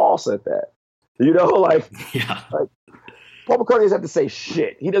 Sir Paul said that. Yeah. Like, Paul McCartney doesn't have to say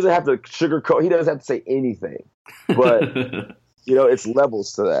shit. He doesn't have to sugarcoat. He doesn't have to say anything. But it's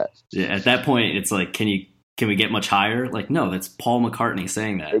levels to that. Yeah. At that point, it's like, can we get much higher? Like, no, that's Paul McCartney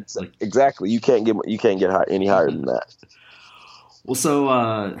saying that. Exactly. You can't get any higher than that. Well,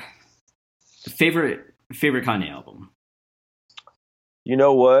 so favorite Kanye album. You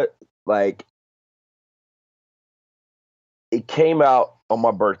know what? Like, it came out on my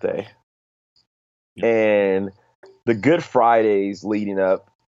birthday, and the Good Fridays leading up,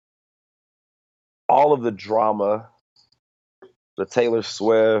 all of the drama, the Taylor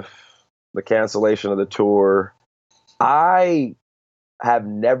Swift, the cancellation of the tour. I have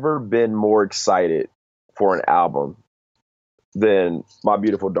never been more excited for an album than My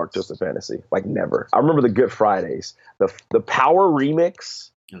Beautiful Dark Twisted Fantasy. Like never. I remember the Good Fridays, the Power remix.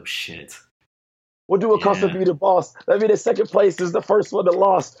 Oh shit. What do it cost to be the boss? I mean, the second place is the first one that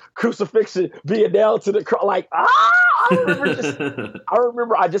lost. Crucifixion, being down to the cross. Like, I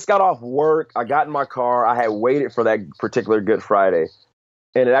remember I just got off work. I got in my car. I had waited for that particular Good Friday.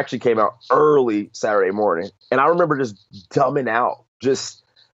 And it actually came out early Saturday morning. And I remember just dumbing out.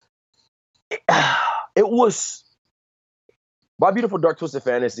 It was, My Beautiful Dark Twisted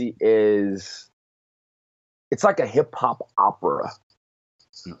Fantasy it's like a hip hop opera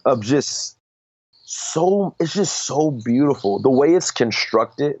of it's just so beautiful. The way it's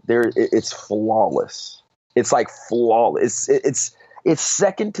constructed, it's flawless. It's like flawless. It's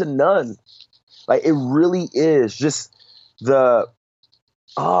second to none. Like it really is. Just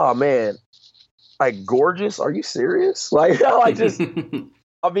oh man, like gorgeous. Are you serious? Like I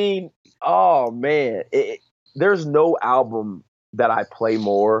mean, oh man, there's no album that I play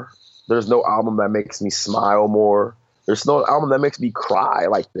more. There's no album that makes me smile more. There's no album that makes me cry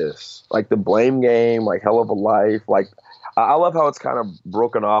like this. Like The Blame Game, like Hell of a Life. Like I love how it's kind of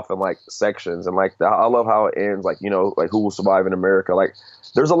broken off in like sections, and like I love how it ends. Like, you know, like Who Will Survive in America. Like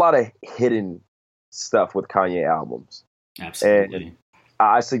there's a lot of hidden stuff with Kanye albums. Absolutely. And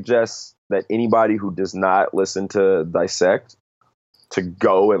I suggest that anybody who does not listen to Dissect to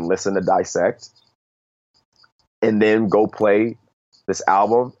go and listen to Dissect, and then go play this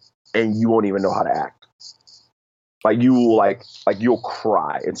album, and you won't even know how to act. Like you will you'll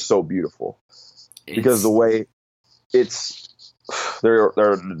cry. It's so beautiful because the way it's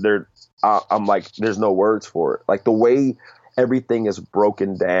I'm like, there's no words for it. Like the way everything is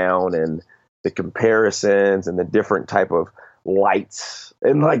broken down and the comparisons and the different type of lights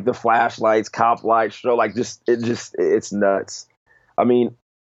and like the flashlights, cop lights, show, like it's nuts. I mean,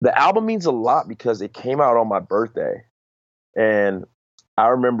 the album means a lot because it came out on my birthday, and I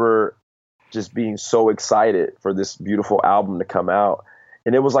remember just being so excited for this beautiful album to come out.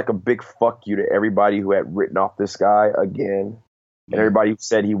 And it was like a big fuck you to everybody who had written off this guy again. And everybody who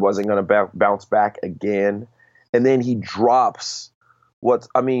said he wasn't going to bounce back again. And then he drops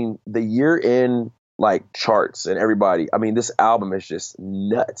the year in like charts and everybody. I mean, this album is just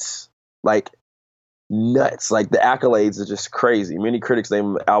nuts. Like nuts. Like the accolades are just crazy. Many critics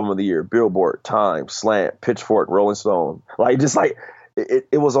name him album of the year. Billboard, Time, Slant, Pitchfork, Rolling Stone. Like just like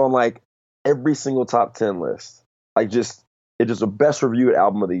it was on like every single top 10 list. Like just it just the best reviewed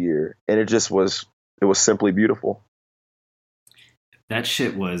album of the year, and it was simply beautiful. That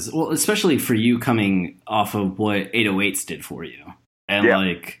shit was, well, especially for you coming off of what 808s did for you, and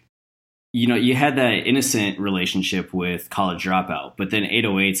like, you know, you had that innocent relationship with College Dropout, but then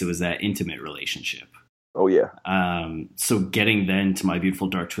 808s, it was that intimate relationship. Oh yeah. So getting then to My Beautiful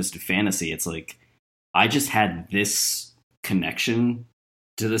Dark Twisted Fantasy, it's like I just had this connection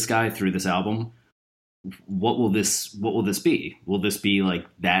to this guy through this album. What will this be? Will this be like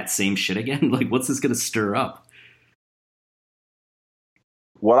that same shit again? Like, what's this going to stir up?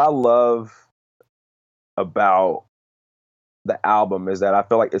 What I love about the album is that I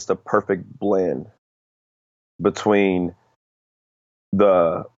feel like it's the perfect blend between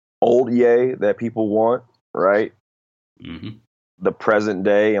the old Ye that people want, right? Mm-hmm. The present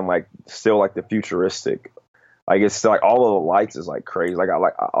day, and like still like the futuristic. Like it's still like all of the lights is like crazy. Like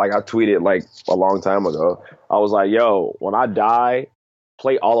I tweeted like a long time ago. I was like, yo, when I die,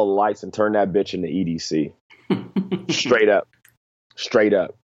 play all of the lights and turn that bitch into EDC. Straight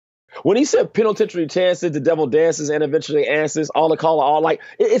up. When he said penitentiary chances, the devil dances and eventually answers, all the call, all like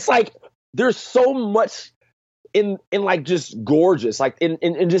it's like there's so much in like just gorgeous, like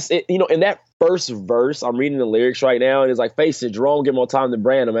in just you know, in that first verse. I'm reading the lyrics right now, and it's like, face it, Jerome get more time than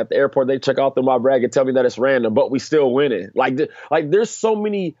Brandon. At the airport, they check out through my brag and tell me that it's random, but we still winning. Like there's so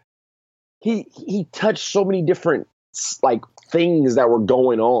many. He touched so many different like things that were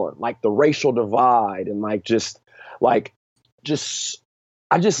going on, like the racial divide, and I just love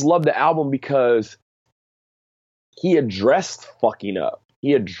the album because he addressed fucking up.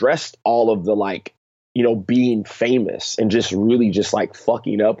 He addressed all of the like, you know, being famous and just really just like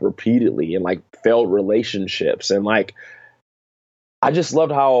fucking up repeatedly and like failed relationships. And like, I just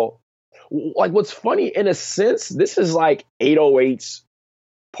loved how, like, what's funny in a sense, this is like 808's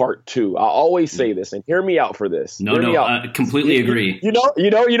part 2. I always say this, and hear me out for this. I completely agree. You know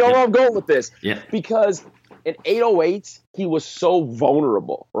where I'm going with this. Yeah. Because in 808, he was so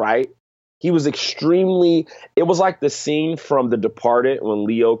vulnerable, right? He was extremely, it was like the scene from The Departed when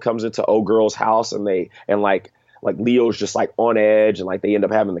Leo comes into old girl's house and like Leo's just like on edge and like they end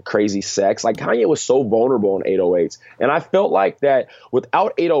up having the crazy sex. Like Kanye was so vulnerable in 808s. And I felt like that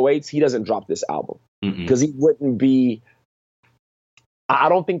without 808s, he doesn't drop this album because he wouldn't be I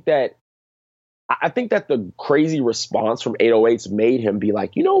don't think that, I think that the crazy response from 808s made him be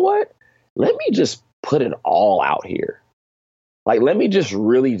like, you know what? Let me just put it all out here. Like, let me just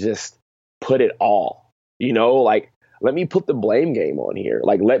really just put it all, you know, like, let me put the blame game on here.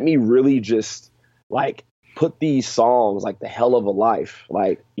 Like, let me really just like put these songs like The Hell of a Life.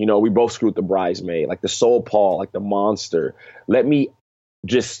 Like, you know, we both screwed the Bridesmaid, like the Soul Paul, like the Monster. Let me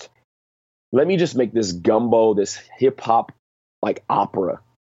just make this gumbo, this hip hop like opera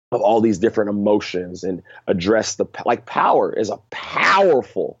of all these different emotions and address the, like, Power is a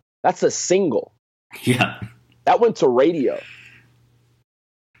powerful, that's a single. Yeah. That went to radio.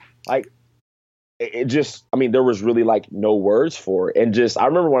 Like, it just, I mean, there was really like no words for it. And just, I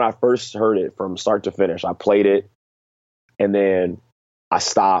remember when I first heard it from start to finish, I played it and then I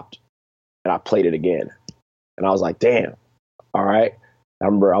stopped and I played it again. And I was like, damn, all right. I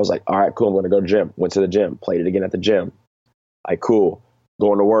remember I was like, all right, cool. I'm going to go to the gym. Went to the gym, played it again at the gym. Like, cool.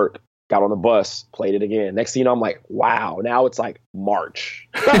 Going to work, got on the bus, played it again. Next thing you know, I'm like, wow, now it's like March.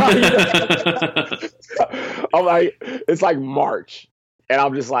 I'm like, it's like March. And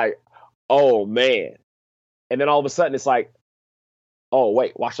I'm just like, oh man. And then all of a sudden it's like, oh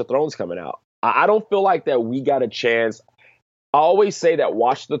wait, Watch the Throne's coming out. I don't feel like that we got a chance. I always say that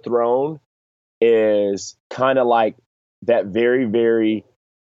Watch the Throne is kind of like that very, very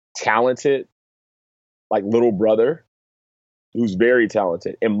talented, like, little brother who's very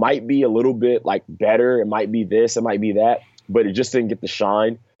talented. It might be a little bit like better. It might be this, it might be that, but it just didn't get the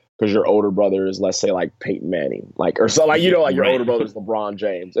shine because your older brother is, let's say, like Peyton Manning, like, or so, like, you know, like your older brother is LeBron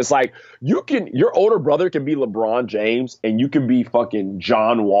James. It's like your older brother can be LeBron James and you can be fucking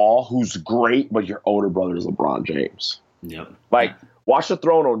John Wall, who's great, but your older brother is LeBron James. Yep. Like, Watch the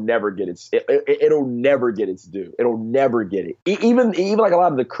Throne will never get it'll never get its due. It'll never get it. Even like a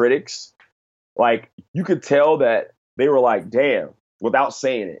lot of the critics, like, you could tell that they were like, damn, without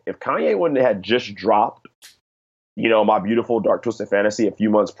saying it, if Kanye wouldn't have had just dropped, you know, My Beautiful Dark Twisted Fantasy a few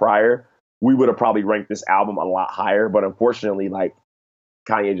months prior, we would have probably ranked this album a lot higher. But unfortunately, like,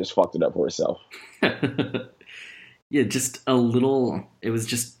 Kanye just fucked it up for himself. Yeah, just a little. It was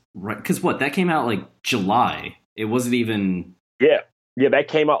just right because that came out like July. It wasn't even. Yeah, that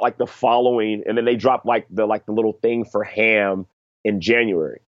came out like the following, and then they dropped like the little thing for Ham in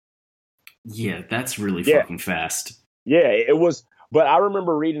January. Yeah, that's really fucking fast. Yeah, it was. But I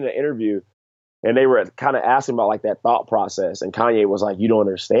remember reading an interview, and they were kind of asking about like that thought process, and Kanye was like, "You don't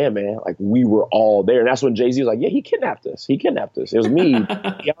understand, man. Like, we were all there." And that's when Jay-Z was like, "Yeah, he kidnapped us. He kidnapped us. It was me,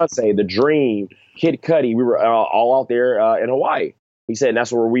 Beyonce, The Dream, Kid Cudi. We were all out there in Hawaii." He said, and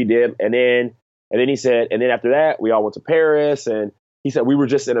that's where we did. And then he said, and then after that, we all went to Paris, and he said, we were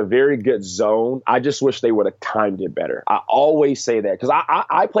just in a very good zone. I just wish they would have timed it better. I always say that because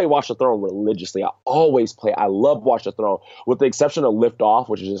I play Watch the Throne religiously. I love Watch the Throne, with the exception of Lift Off,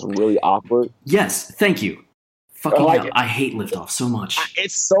 which is just really awkward. Yes, thank you. Fucking hell, I hate Lift Off so much.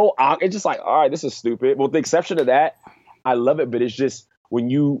 It's so awkward. It's just like, all right, this is stupid. With the exception of that, I love it. But it's just we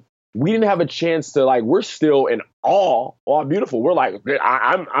didn't have a chance to, like, we're still in awe. Oh, beautiful. We're like,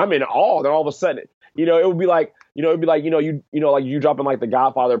 I'm in awe. Then all of a sudden, you know, it would be like, like you dropping like The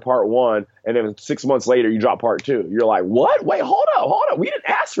Godfather Part 1, and then 6 months later you drop Part 2. You're like, what? Wait, hold up. We didn't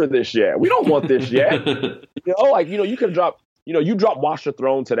ask for this yet. We don't want this yet. You could drop, you drop Watch the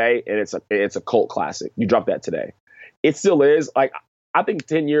Throne today, and it's a cult classic. You drop that today. It still is. Like, I think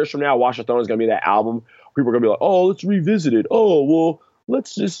 10 years from now, Watch the Throne is going to be that album. People are going to be like, oh, let's revisit it. Oh, well,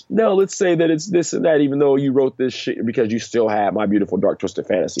 let's say that it's this and that, even though you wrote this shit because you still had My Beautiful Dark Twisted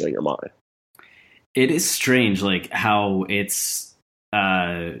Fantasy on your mind. It is strange, like, how its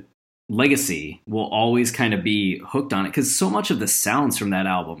legacy will always kind of be hooked on it, because so much of the sounds from that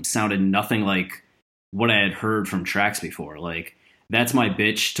album sounded nothing like what I had heard from tracks before. Like, That's My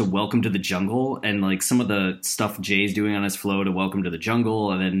Bitch to Welcome to the Jungle, and like some of the stuff Jay's doing on his flow to Welcome to the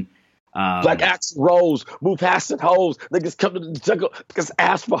Jungle, and then like Axl Rose, move past it, hoes, niggas come to the jungle, niggas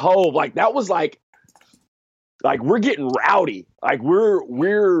ask for hoes. Like, that was like we're getting rowdy. Like,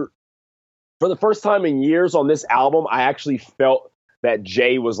 we're for the first time in years on this album, I actually felt that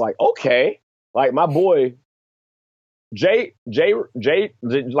Jay was like, okay, like, my boy Jay,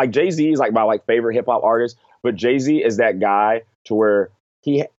 like, Jay-Z is like my like favorite hip hop artist, but Jay-Z is that guy to where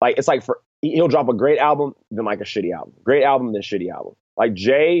he, like, it's like he'll drop a great album, then like a shitty album, great album, then shitty album. Like,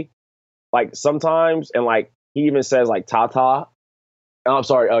 Jay, like, sometimes, and like he even says like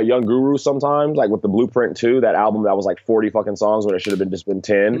Young Guru sometimes, like with the Blueprint 2, that album that was like 40 fucking songs when it should have been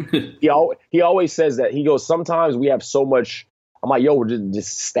 10. He always says that. He goes, sometimes we have so much. I'm like, yo, we're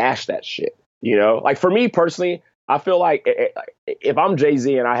just stash that shit. You know, like, for me personally, I feel like if I'm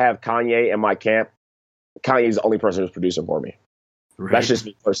Jay-Z and I have Kanye in my camp, Kanye's the only person who's producing for me. Right. That's just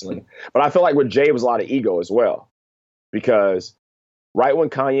me personally. But I feel like with Jay, it was a lot of ego as well. Because right when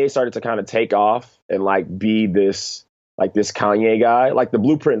Kanye started to kind of take off and like be this Kanye guy, like the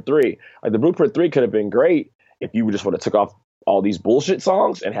Blueprint 3, like the Blueprint 3 could have been great if you just would have took off all these bullshit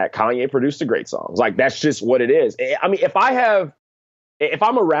songs and had Kanye produce the great songs. Like, that's just what it is. I mean, if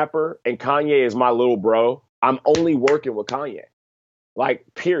I'm a rapper and Kanye is my little bro, I'm only working with Kanye. Like,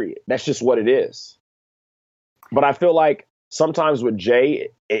 period. That's just what it is. But I feel like sometimes with Jay,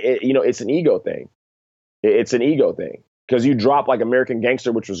 it's an ego thing. It's an ego thing. Because you drop like American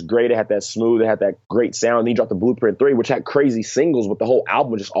Gangster, which was great. It had that smooth, it had that great sound. And you dropped the Blueprint 3, which had crazy singles, but the whole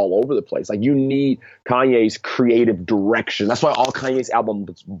album was just all over the place. Like, you need Kanye's creative direction. That's why all Kanye's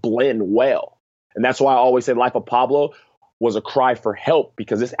albums blend well. And that's why I always say Life of Pablo was a cry for help,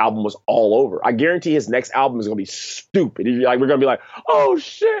 because this album was all over. I guarantee his next album is going to be stupid. Like, we're going to be like, oh,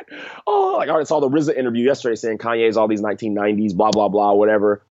 shit. Oh, like I saw the RZA interview yesterday saying Kanye's all these 1990s, blah, blah, blah,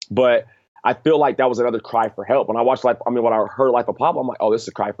 whatever. But I feel like that was another cry for help. When I heard Life of Pablo, I'm like, oh, this is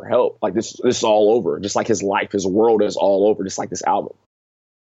a cry for help. Like, this is all over. Just like his life, his world is all over, just like this album.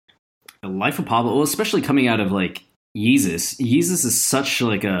 The Life of Pablo, well, especially coming out of like Yeezus. Yeezus is such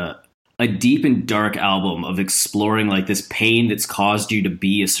like a deep and dark album of exploring like this pain that's caused you to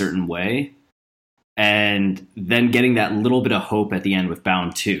be a certain way, and then getting that little bit of hope at the end with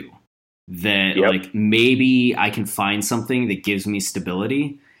Bound 2. That like maybe I can find something that gives me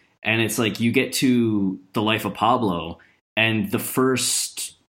stability. And it's like you get to The Life of Pablo, and the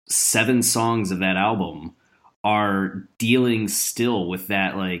first 7 songs of that album are dealing still with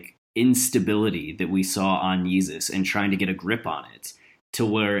that like instability that we saw on Yeezus and trying to get a grip on it, to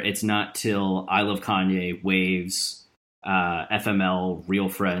where it's not till I Love Kanye, Waves, FML, Real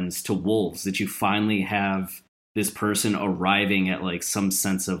Friends to Wolves that you finally have this person arriving at like some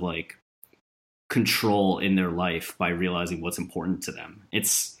sense of like control in their life by realizing what's important to them.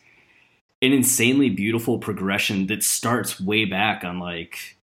 It's an insanely beautiful progression that starts way back on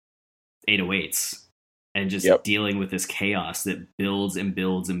like 808s and just dealing with this chaos that builds and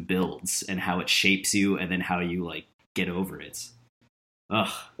builds and builds, and how it shapes you and then how you like get over it.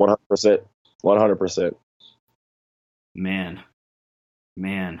 Ugh. 100%. 100%.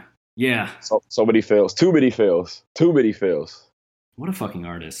 Man. Yeah. So many fails. Too many fails. What a fucking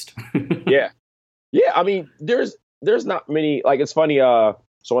artist. Yeah. I mean, there's not many, like, it's funny.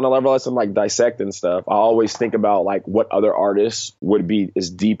 So when I listen like dissect and stuff, I always think about like what other artists would be as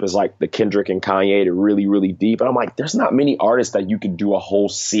deep as like the Kendrick and Kanye, to really, really deep. And I'm like, there's not many artists that you could do a whole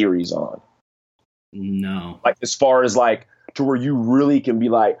series on. No. Like, as far as like, to where you really can be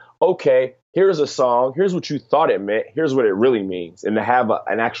like, okay, here's a song, here's what you thought it meant, here's what it really means. And to have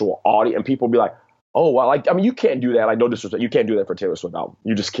an actual audience, and people be like, oh, well, like, I mean, you can't do that. Like, no disrespect. You can't do that for Taylor Swift album.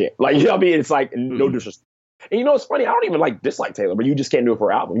 You just can't. Like, you know what I mean? It's like, no disrespect. And you know, it's funny. I don't even like dislike Taylor, but you just can't do it for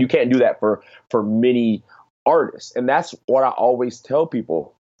her album. You can't do that for many artists. And that's what I always tell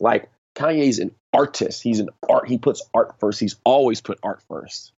people. Like, Kanye's an artist. He's an art. He puts art first. He's always put art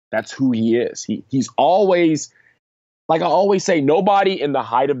first. That's who he is. He's always, like I always say, nobody in the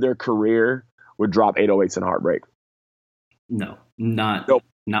height of their career would drop 808s and Heartbreak. No, not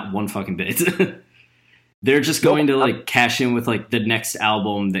one fucking bit. They're just going to like cash in with like the next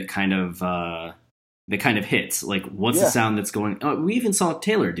album that kind of hits. Like, what's the sound that's going? Oh, we even saw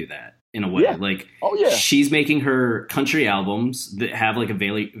Taylor do that in a way. Yeah. Like, she's making her country albums that have like a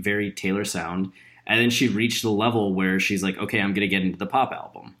very, very Taylor sound, and then she reached the level where she's like, okay, I'm gonna get into the pop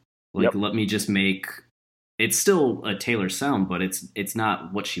album. Like, let me just make. It's still a Taylor sound, but it's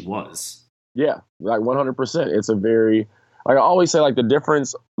not what she was. Yeah, like 100%. It's a very, like I always say, like the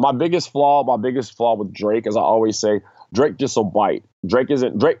difference. My biggest flaw with Drake, as I always say, Drake just will bite. Drake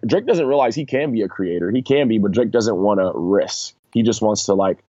doesn't realize he can be a creator. He can be, but Drake doesn't want to risk. He just wants to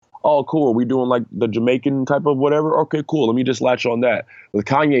like, oh, cool, are we doing like the Jamaican type of whatever? Okay, cool, let me just latch on that. With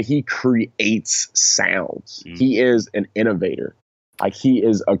Kanye, he creates sounds. He is an innovator. Like,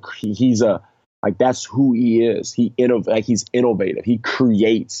 he's like, that's who he is. He's innovative. He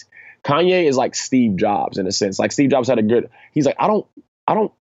creates. Kanye is like Steve Jobs in a sense. Like, Steve Jobs he's like, I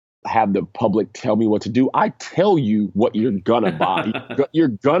don't have the public tell me what to do. I tell you what you're gonna buy. You're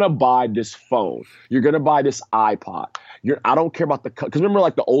gonna buy this phone. You're gonna buy this iPod. I don't care about because remember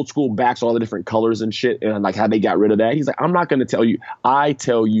like the old school backs, all the different colors and shit, and like how they got rid of that. He's like, I'm not gonna tell you. I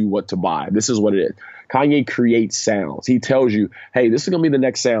tell you what to buy. This is what it is. Kanye creates sounds. He tells you, hey, this is gonna be the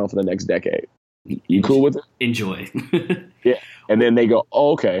next sound for the next decade. You cool with it? Enjoy. Yeah. And then they go,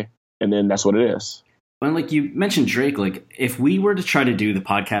 oh, okay. And then that's what it is. And like you mentioned Drake, like if we were to try to do the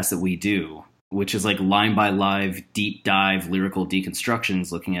podcast that we do, which is like line by line, deep dive, lyrical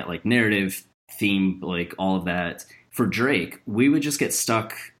deconstructions, looking at like narrative, theme, like all of that, for Drake, we would just get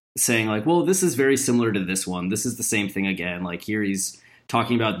stuck saying like, well, this is very similar to this one. This is the same thing again. Like here he's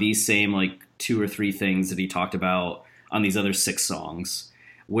talking about these same like 2 or 3 things that he talked about on these other 6 songs.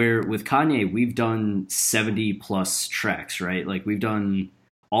 Where with Kanye, we've done 70 plus tracks, right? Like we've done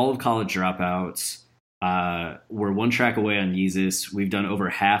all of College Dropouts. We're 1 track away on Yeezus. We've done over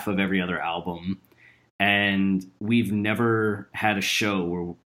half of every other album. And we've never had a show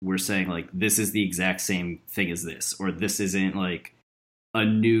where we're saying like, this is the exact same thing as this, or this isn't like a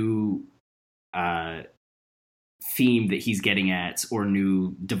new theme that he's getting at or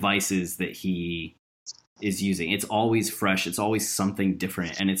new devices that he is using. It's always fresh. It's always something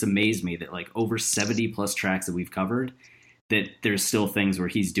different. And it's amazed me that like over 70 plus tracks that we've covered, that there's still things where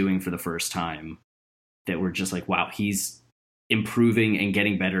he's doing for the first time that we're just like, wow, he's improving and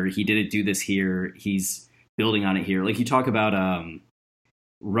getting better. He didn't do this here. He's building on it here. Like you talk about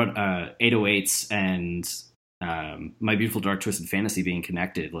 808s and My Beautiful Dark Twisted Fantasy being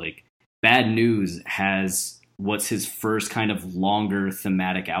connected. Like Bad News has what's his first kind of longer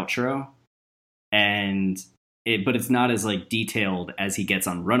thematic outro, but it's not as like detailed as he gets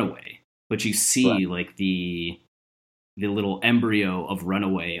on Runaway. But you see like the little embryo of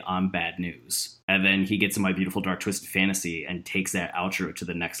Runaway on Bad News, and then he gets in My Beautiful Dark Twisted Fantasy and takes that outro to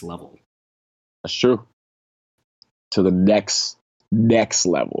the next level. That's true. To the next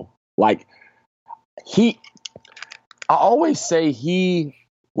level. Like I always say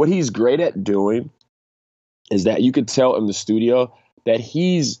what he's great at doing is that you could tell in the studio that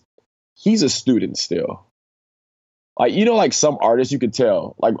he's a student still. Like, you know, like some artists you could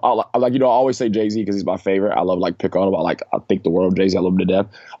tell, like I always say Jay-Z because he's my favorite. I love like pick on him. I think the world of Jay-Z. I love him to death.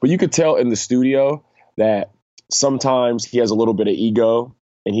 But you could tell in the studio that sometimes he has a little bit of ego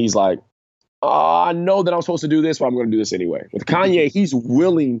and he's like, I know that I'm supposed to do this, but I'm going to do this anyway. With Kanye, he's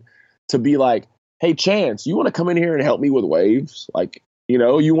willing to be like, hey, Chance, you want to come in here and help me with Waves? Like, you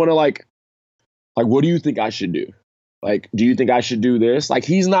know, you want to like, what do you think I should do? Like, do you think I should do this? Like,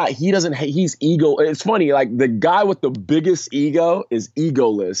 he's ego. It's funny. Like the guy with the biggest ego is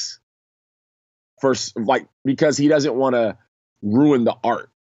egoless because he doesn't want to ruin the art.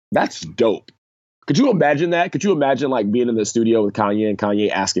 That's dope. Could you imagine that? Could you imagine like being in the studio with Kanye and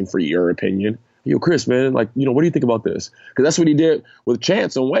Kanye asking for your opinion? Yo, Chris, man, like, you know, what do you think about this? Because that's what he did with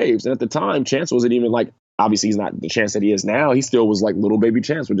Chance on Waves. And at the time, Chance wasn't even like, obviously he's not the Chance that he is now. He still was like little baby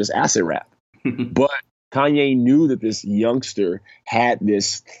Chance with just acid rap. But Kanye knew that this youngster had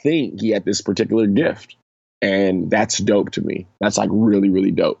this thing. He had this particular gift. And that's dope to me. That's like really,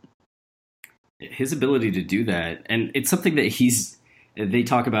 really dope. His ability to do that. And it's something that they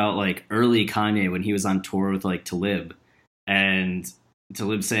talk about like early Kanye when he was on tour with like Talib, and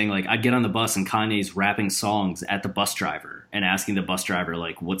Talib saying like, I'd get on the bus and Kanye's rapping songs at the bus driver and asking the bus driver,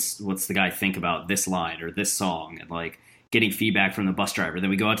 like, what's the guy think about this line or this song, and like getting feedback from the bus driver. Then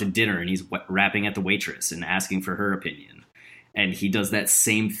we go out to dinner and he's rapping at the waitress and asking for her opinion. And he does that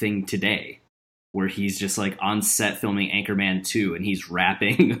same thing today where he's just like on set filming Anchorman 2 and he's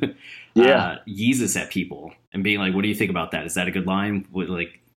rapping Yeezus at people and being like, what do you think about that? Is that a good line?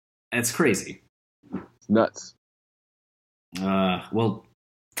 Like, that's crazy. It's nuts. Well,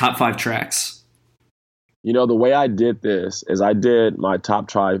 top 5 tracks. You know, the way I did this is I did my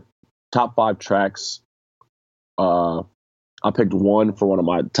top 5 tracks. I picked one for one of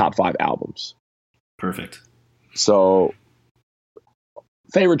my top 5 albums. Perfect. So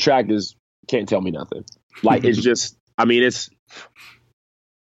favorite track is Can't Tell Me Nothing. Like, it's just, I mean, it's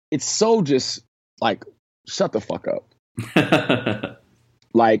so just like, shut the fuck up.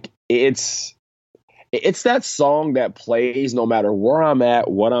 Like, it's that song that plays no matter where I'm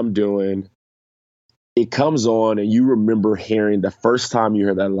at, what I'm doing. It comes on and you remember hearing the first time you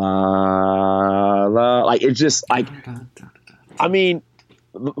heard that la la. Like, it's just like, I mean,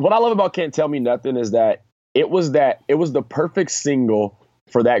 what I love about Can't Tell Me Nothing is that it was the perfect single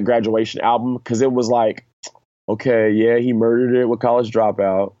for that Graduation album, because it was like, okay, yeah, he murdered it with College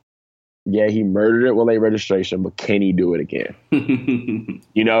Dropout. Yeah, he murdered it with Late Registration, but can he do it again?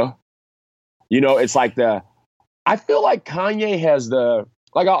 You know, it's like I feel like Kanye has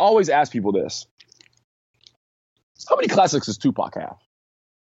like I always ask people this. How many classics does Tupac have?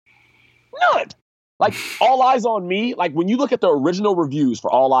 None. Like, All Eyes on Me, like when you look at the original reviews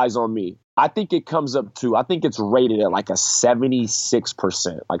for All Eyes on Me, I think it's rated at like a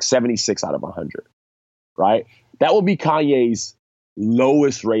 76%, like 76 out of 100, right? That will be Kanye's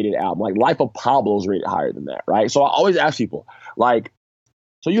lowest rated album. Like Life of Pablo's rated higher than that, right? So I always ask people, like,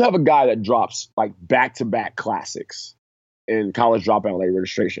 so you have a guy that drops like back-to-back classics in College Dropout and Late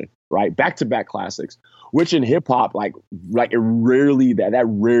Registration, right? Back-to-back classics, which in hip hop, like it rarely, that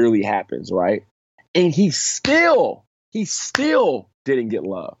rarely happens, right? And he still didn't get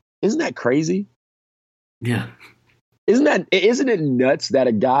love. Isn't that crazy? Yeah. Isn't it nuts that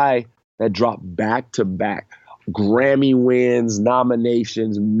a guy that dropped back to back Grammy wins,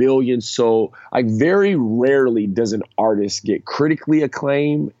 nominations, millions sold, like very rarely does an artist get critically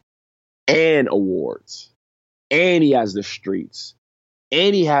acclaimed and awards. And he has the streets.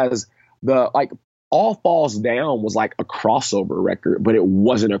 And he has All Falls Down was like a crossover record, but it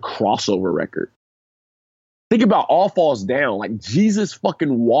wasn't a crossover record. Think about All Falls Down. Like Jesus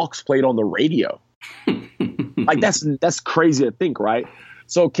fucking Walks played on the radio. Like that's crazy to think, right?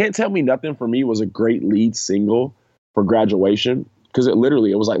 So Can't Tell Me Nothing for me was a great lead single for Graduation because it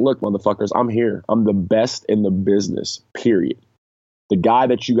was like, look, motherfuckers, I'm here. I'm the best in the business, period. The guy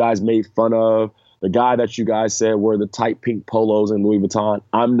that you guys made fun of, the guy that you guys said wore the tight pink polos and Louis Vuitton,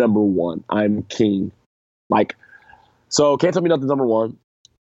 I'm number one. I'm king. Like, so Can't Tell Me Nothing's number one.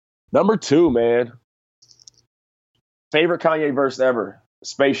 Number two, man. Favorite Kanye verse ever,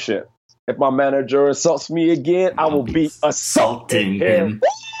 Spaceship. If my manager assaults me again, I will be assaulting him.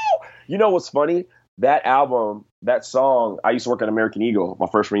 You know what's funny? That album, that song, I used to work at American Eagle my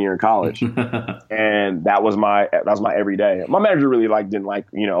freshman year in college. And that was my everyday. My manager really didn't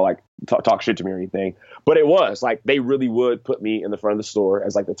talk shit to me or anything. But it was like they really would put me in the front of the store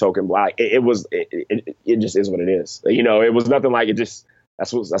as like the token black. It just is what it is. You know, it was nothing like it just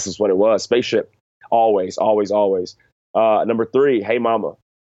that's just what it was. Spaceship. Always, always, always. Number three, Hey Mama.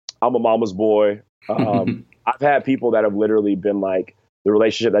 I'm a mama's boy. I've had people that have literally been like, the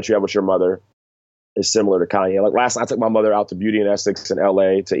relationship that you have with your mother is similar to Kanye. Like last night, I took my mother out to Beauty and Essex in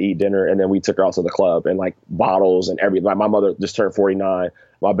LA to eat dinner, and then we took her out to the club and like bottles and everything. Like my mother just turned 49.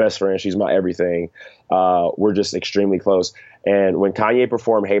 My best friend, she's my everything. We're just extremely close. And when Kanye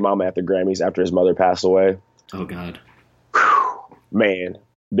performed Hey Mama at the Grammys after his mother passed away, oh God, man,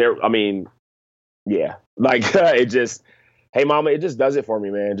 yeah, like it just. Hey Mama, it just does it for me,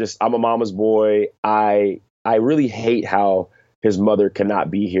 man. Just I'm a mama's boy. I really hate how his mother cannot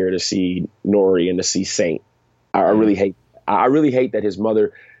be here to see Nori and to see Saint. I really hate that his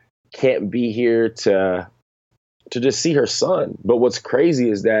mother can't be here to just see her son. But what's crazy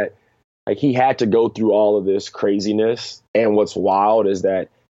is that like he had to go through all of this craziness. And what's wild is that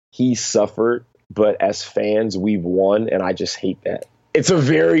he suffered, but as fans, we've won, and I just hate that. It's a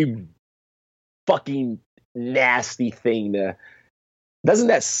very fucking nasty thing doesn't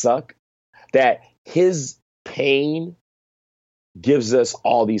that suck that his pain gives us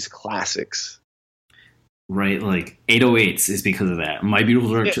all these classics, right? Like 808s is because of that. My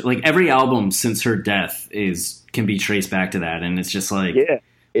Beautiful Dark, like every album since her death can be traced back to that, and it's just like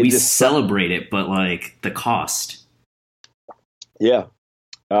we just celebrate it, but like the cost.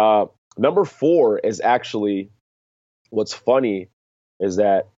 Number four is actually, what's funny is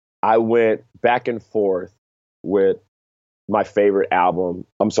that I went back and forth with my favorite song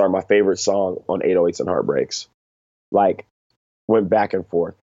on 808s and Heartbreaks. Like, went back and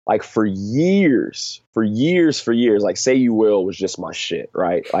forth. Like, for years, like, Say You Will was just my shit,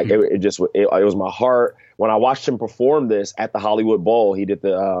 right? Like, it was my heart. When I watched him perform this at the Hollywood Bowl, he did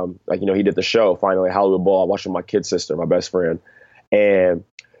the show, finally, at Hollywood Bowl. I watched it with my kid sister, my best friend. And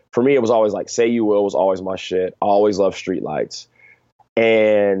for me, it was always like, Say You Will was always my shit. I always loved Streetlights.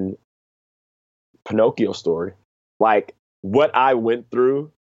 And Pinocchio Story, like what I went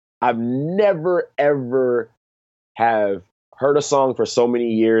through, I've never ever have heard a song for so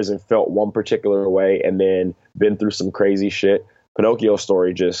many years and felt one particular way and then been through some crazy shit. Pinocchio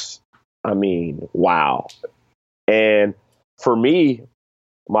Story wow. And for me,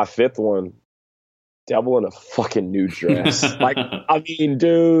 my fifth one, Devil in a Fucking New Dress. Like,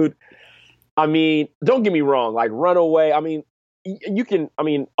 dude, don't get me wrong, like Runaway, you can,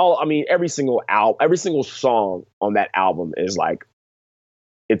 every single song on that album is like,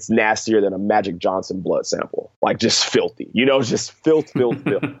 it's nastier than a Magic Johnson blood sample. Like, just filthy, just filth.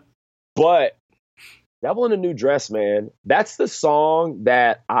 But Devil in a New Dress, man, that's the song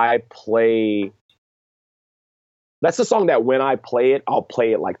that I play. That's the song that when I play it, I'll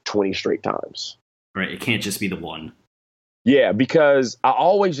play it like 20 straight times. Right. It can't just be the one. Yeah, because I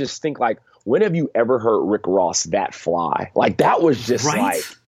always just think like, when have you ever heard Rick Ross that fly? Like, that was just like,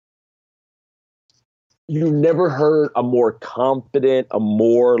 you never heard a more confident, a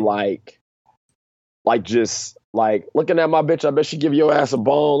more like just like, looking at my bitch, I bet she give your ass a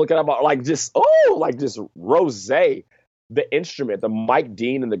bone. Looking at my, just rose. The instrument, the Mike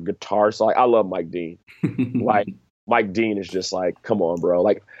Dean and the guitar. So like, I love Mike Dean. Like, Mike Dean is just like, come on, bro.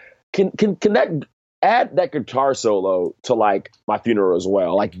 Like, can that add that guitar solo to like My Funeral as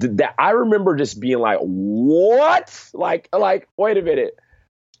well? Like, that I remember just being like, what? Like, wait a minute.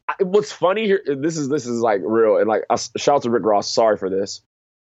 what's funny here, this is like real, and like shout out to Rick Ross. Sorry for this.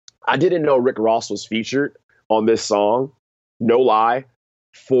 I didn't know Rick Ross was featured on this song, no lie,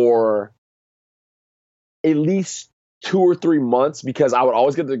 for at least 2 or 3 months, because I would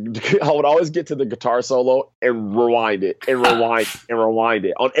always get to the guitar solo and rewind it and rewind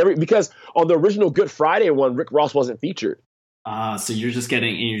it because on the original Good Friday one, Rick Ross wasn't featured. So you're just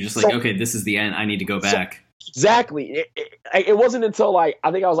like, okay, this is the end. I need to go back. Exactly. It wasn't until like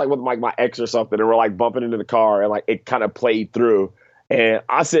I think I was like with my ex or something, and we're like bumping into the car, and like it kind of played through, and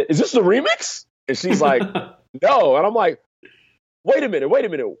I said, "Is this the remix?" And she's like, "No," and I'm like, "Wait a minute.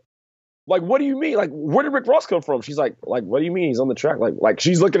 Like, what do you mean? Like, where did Rick Ross come from?" She's like, "What do you mean he's on the track?" Like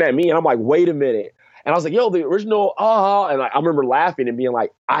she's looking at me, and I'm like, "Wait a minute." And I was like, "Yo, the original, and I remember laughing and being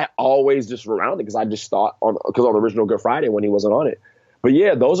like, I always just rewound it because I just thought because on the original Good Friday when he wasn't on it. But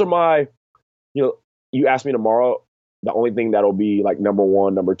yeah, those are my, you ask me tomorrow, the only thing that'll be like number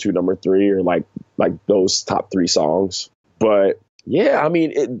 1, number 2, number 3, or like those top 3 songs. But yeah, I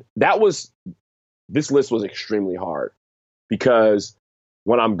mean, this list was extremely hard because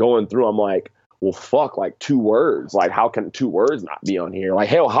when I'm going through, I'm like, well, fuck, like 2 words. Like, how can 2 words not be on here? Like,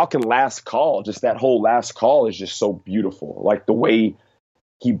 hell, how can Last Call, just that whole Last Call is just so beautiful. Like the way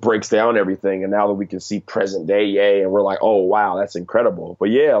he breaks down everything. And now that we can see present day, yay, and we're like, oh, wow, that's incredible.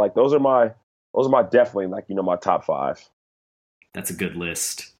 But yeah, like those are my definitely like, my top 5. That's a good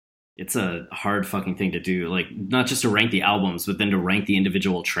list. It's a hard fucking thing to do. Like, not just to rank the albums, but then to rank the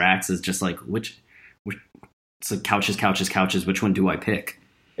individual tracks is just like, which it's like couches. Which one do I pick?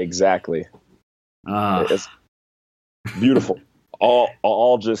 Exactly. It's beautiful.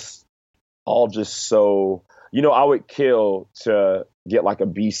 all just so, I would kill to get like a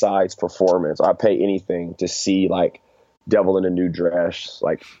B-sides performance. I'd pay anything to see like Devil in a New Dress,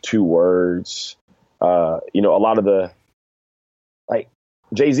 like 2 words. A lot of the, like,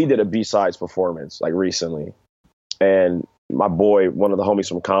 Jay-Z did a B-sides performance like recently, and my boy, one of the homies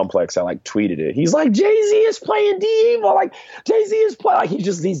from Complex, I like tweeted it. He's like, Jay-Z is playing D-Evil. Like, Jay-Z is playing, like,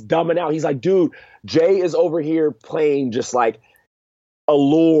 he's dumbing out. He's like, dude, Jay is over here playing just like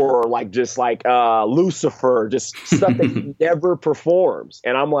Allure, like just like Lucifer, just stuff that he never performs.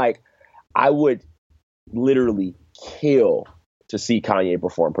 And I'm like, I would literally kill to see Kanye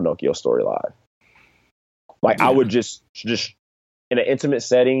perform Pinocchio Story live. Like, yeah. I would just in an intimate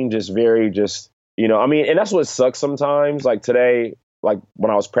setting, and that's what sucks sometimes. Like today, like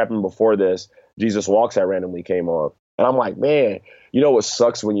when I was prepping before this, Jesus Walks that randomly came on. And I'm like, man, what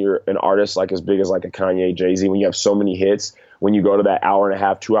sucks when you're an artist like as big as like a Kanye, Jay-Z, when you have so many hits, when you go to that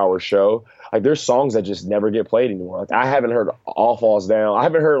 1.5-hour, 2-hour show, like there's songs that just never get played anymore. Like I haven't heard All Falls Down. I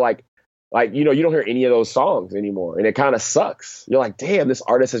haven't heard like, you don't hear any of those songs anymore. And it kind of sucks. You're like, damn, this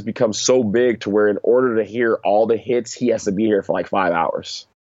artist has become so big to where in order to hear all the hits, he has to be here for like 5 hours.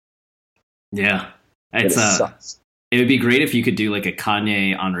 Yeah. It would be great if you could do like a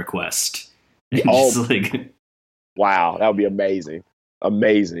Kanye on request. Wow, that would be amazing.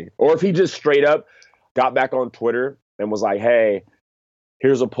 Amazing. Or if he just straight up got back on Twitter and was like, hey,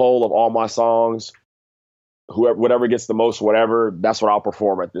 here's a poll of all my songs. Whatever gets the most, whatever, that's what I'll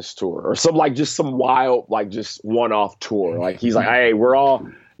perform at this tour. Or some wild, like just one-off tour. Like he's like, hey, we're all,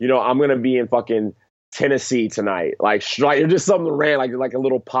 I'm going to be in fucking Tennessee tonight. Like just something random, like a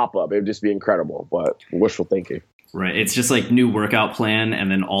little pop-up. It would just be incredible, but wishful thinking. Right. It's just like new workout plan and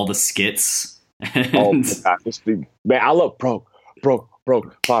then all the skits. Oh, man, I love broke.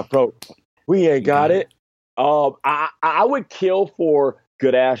 We ain't got it. I would kill for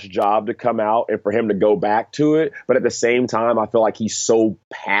Good Ass Job to come out and for him to go back to it. But at the same time, I feel like he's so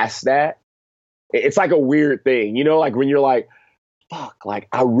past that. It's like a weird thing, like when you're like, fuck, like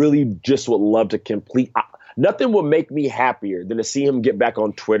I really just would love to complete. Nothing would make me happier than to see him get back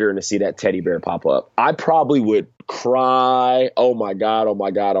on Twitter and to see that teddy bear pop up. I probably would cry. Oh my God.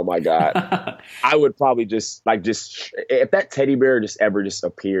 I would probably just if that teddy bear just ever just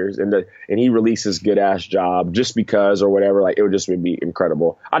appears and he releases Good Ass Job just because or whatever, like it would just be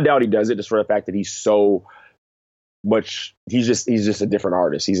incredible. I doubt he does it just for the fact that he's so much, he's just a different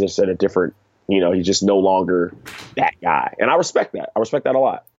artist. He's just at a different, he's just no longer that guy. And I respect that. I respect that a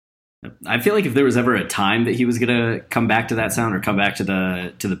lot. I feel like if there was ever a time that he was gonna come back to that sound or come back to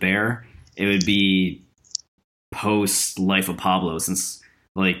the bear, it would be post Life of Pablo, since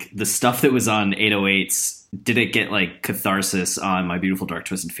like the stuff that was on 808s didn't get like catharsis on My Beautiful Dark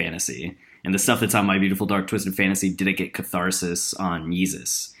Twisted Fantasy, and the stuff that's on My Beautiful Dark Twisted Fantasy didn't get catharsis on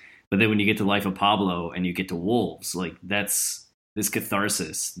Yeezus. But then when you get to Life of Pablo and you get to Wolves, like that's this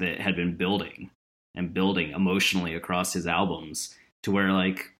catharsis that had been building emotionally across his albums to where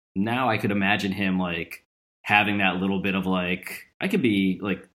like now I could imagine him like having that little bit of like, I could be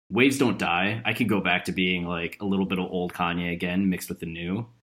like Waves Don't Die. I could go back to being like a little bit of old Kanye again, mixed with the new.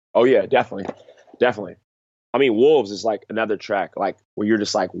 Oh yeah, definitely. I mean, Wolves is like another track, like where you're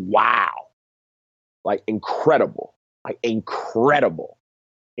just like, wow, like incredible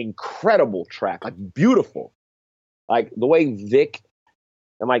track, like beautiful, like the way Vic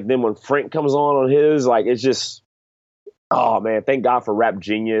and like then when Frank comes on his, like it's just, oh man, thank God for Rap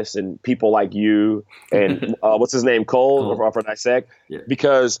Genius and people like you and what's his name, Cole. For Dissect,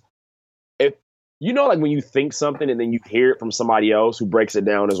 because if you know, like when you think something and then you hear it from somebody else who breaks it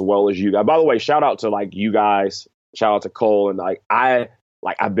down as well as you guys. By the way, shout out to like you guys, shout out to Cole, and like I'm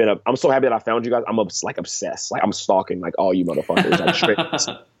so happy that I found you guys. I'm like obsessed, like I'm stalking like all you motherfuckers, like straight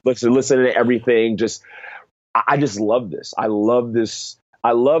listening to everything. I just love this. I love this.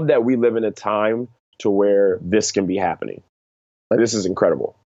 I love that we live in a time to where this can be happening. Like this is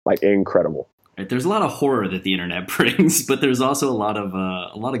incredible, like incredible. Right, there's a lot of horror that the internet brings, but there's also a lot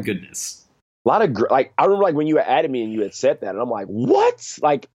of goodness. A lot of like I remember like when you had added me and you had said that, and I'm like, what?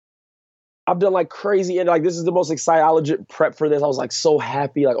 Like I've done like crazy, and like this is the most exciting. I legit prep for this. I was like so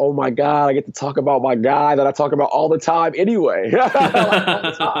happy, like oh my God, I get to talk about my guy that I talk about all the time anyway. Like, all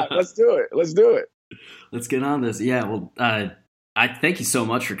the time. Let's do it. Let's get on this. Yeah, well, I thank you so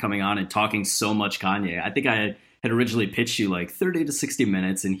much for coming on and talking so much Kanye. I think I had originally pitched you like 30 to 60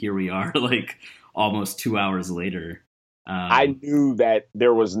 minutes, and here we are, like almost 2 hours later. I knew that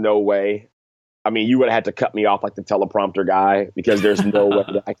there was no way. I mean, you would have had to cut me off like the teleprompter guy because there's no way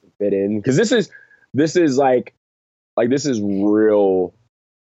that I can fit in. Because this is like this is real,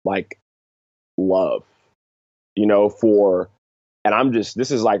 like love, you know. And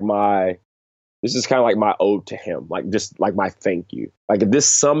this is kind of like my ode to him, like just like my thank you. Like if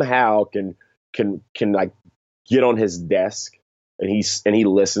this somehow can like get on his desk and he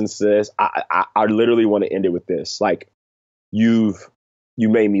listens to this, I literally want to end it with this. Like you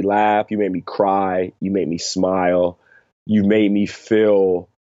made me laugh, you made me cry, you made me smile, you made me feel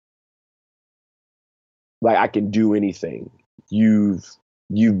like I can do anything. You've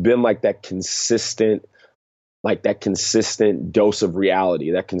been like that consistent dose of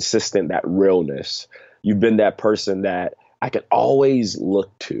reality, that realness. You've been that person that I can always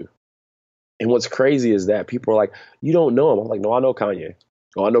look to. And what's crazy is that people are like, you don't know him. I'm like, no, I know Kanye.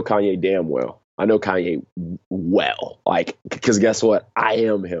 Oh, I know Kanye damn well. I know Kanye well, like, because guess what? I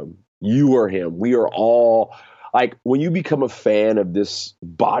am him. You are him. We are all like, when you become a fan of this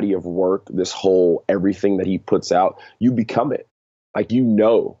body of work, this whole everything that he puts out, you become it. Like, you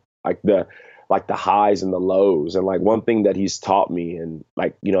know, like the highs and the lows. And like one thing that he's taught me, and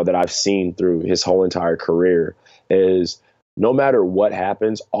like, you know, that I've seen through his whole entire career is no matter what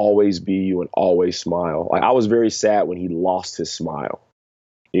happens, always be you and always smile. Like I was very sad when he lost his smile,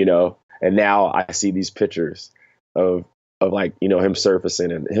 you know. And now I see these pictures of like, you know, him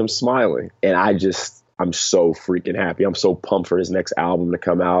surfacing and him smiling. And I'm so freaking happy. I'm so pumped for his next album to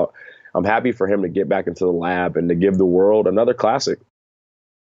come out. I'm happy for him to get back into the lab and to give the world another classic.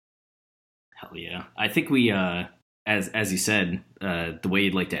 Hell yeah. I think we, as you said, the way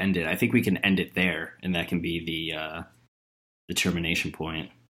you'd like to end it, I think we can end it there. And that can be the termination point.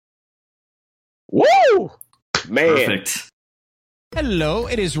 Woo! Man. Perfect. Hello,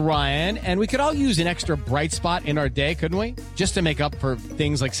 it is Ryan, and we could all use an extra bright spot in our day, couldn't we? Just to make up for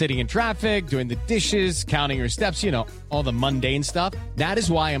things like sitting in traffic, doing the dishes, counting your steps, you know, all the mundane stuff. That is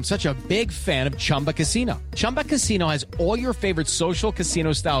why I'm such a big fan of Chumba Casino. Chumba Casino has all your favorite social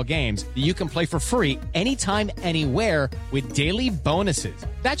casino-style games that you can play for free anytime, anywhere with daily bonuses.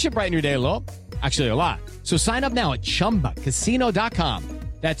 That should brighten your day a little. Actually, a lot. So sign up now at ChumbaCasino.com.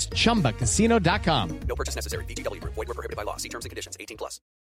 That's ChumbaCasino.com. No purchase necessary. VGW Group. Void where prohibited by law. See terms and conditions. 18+.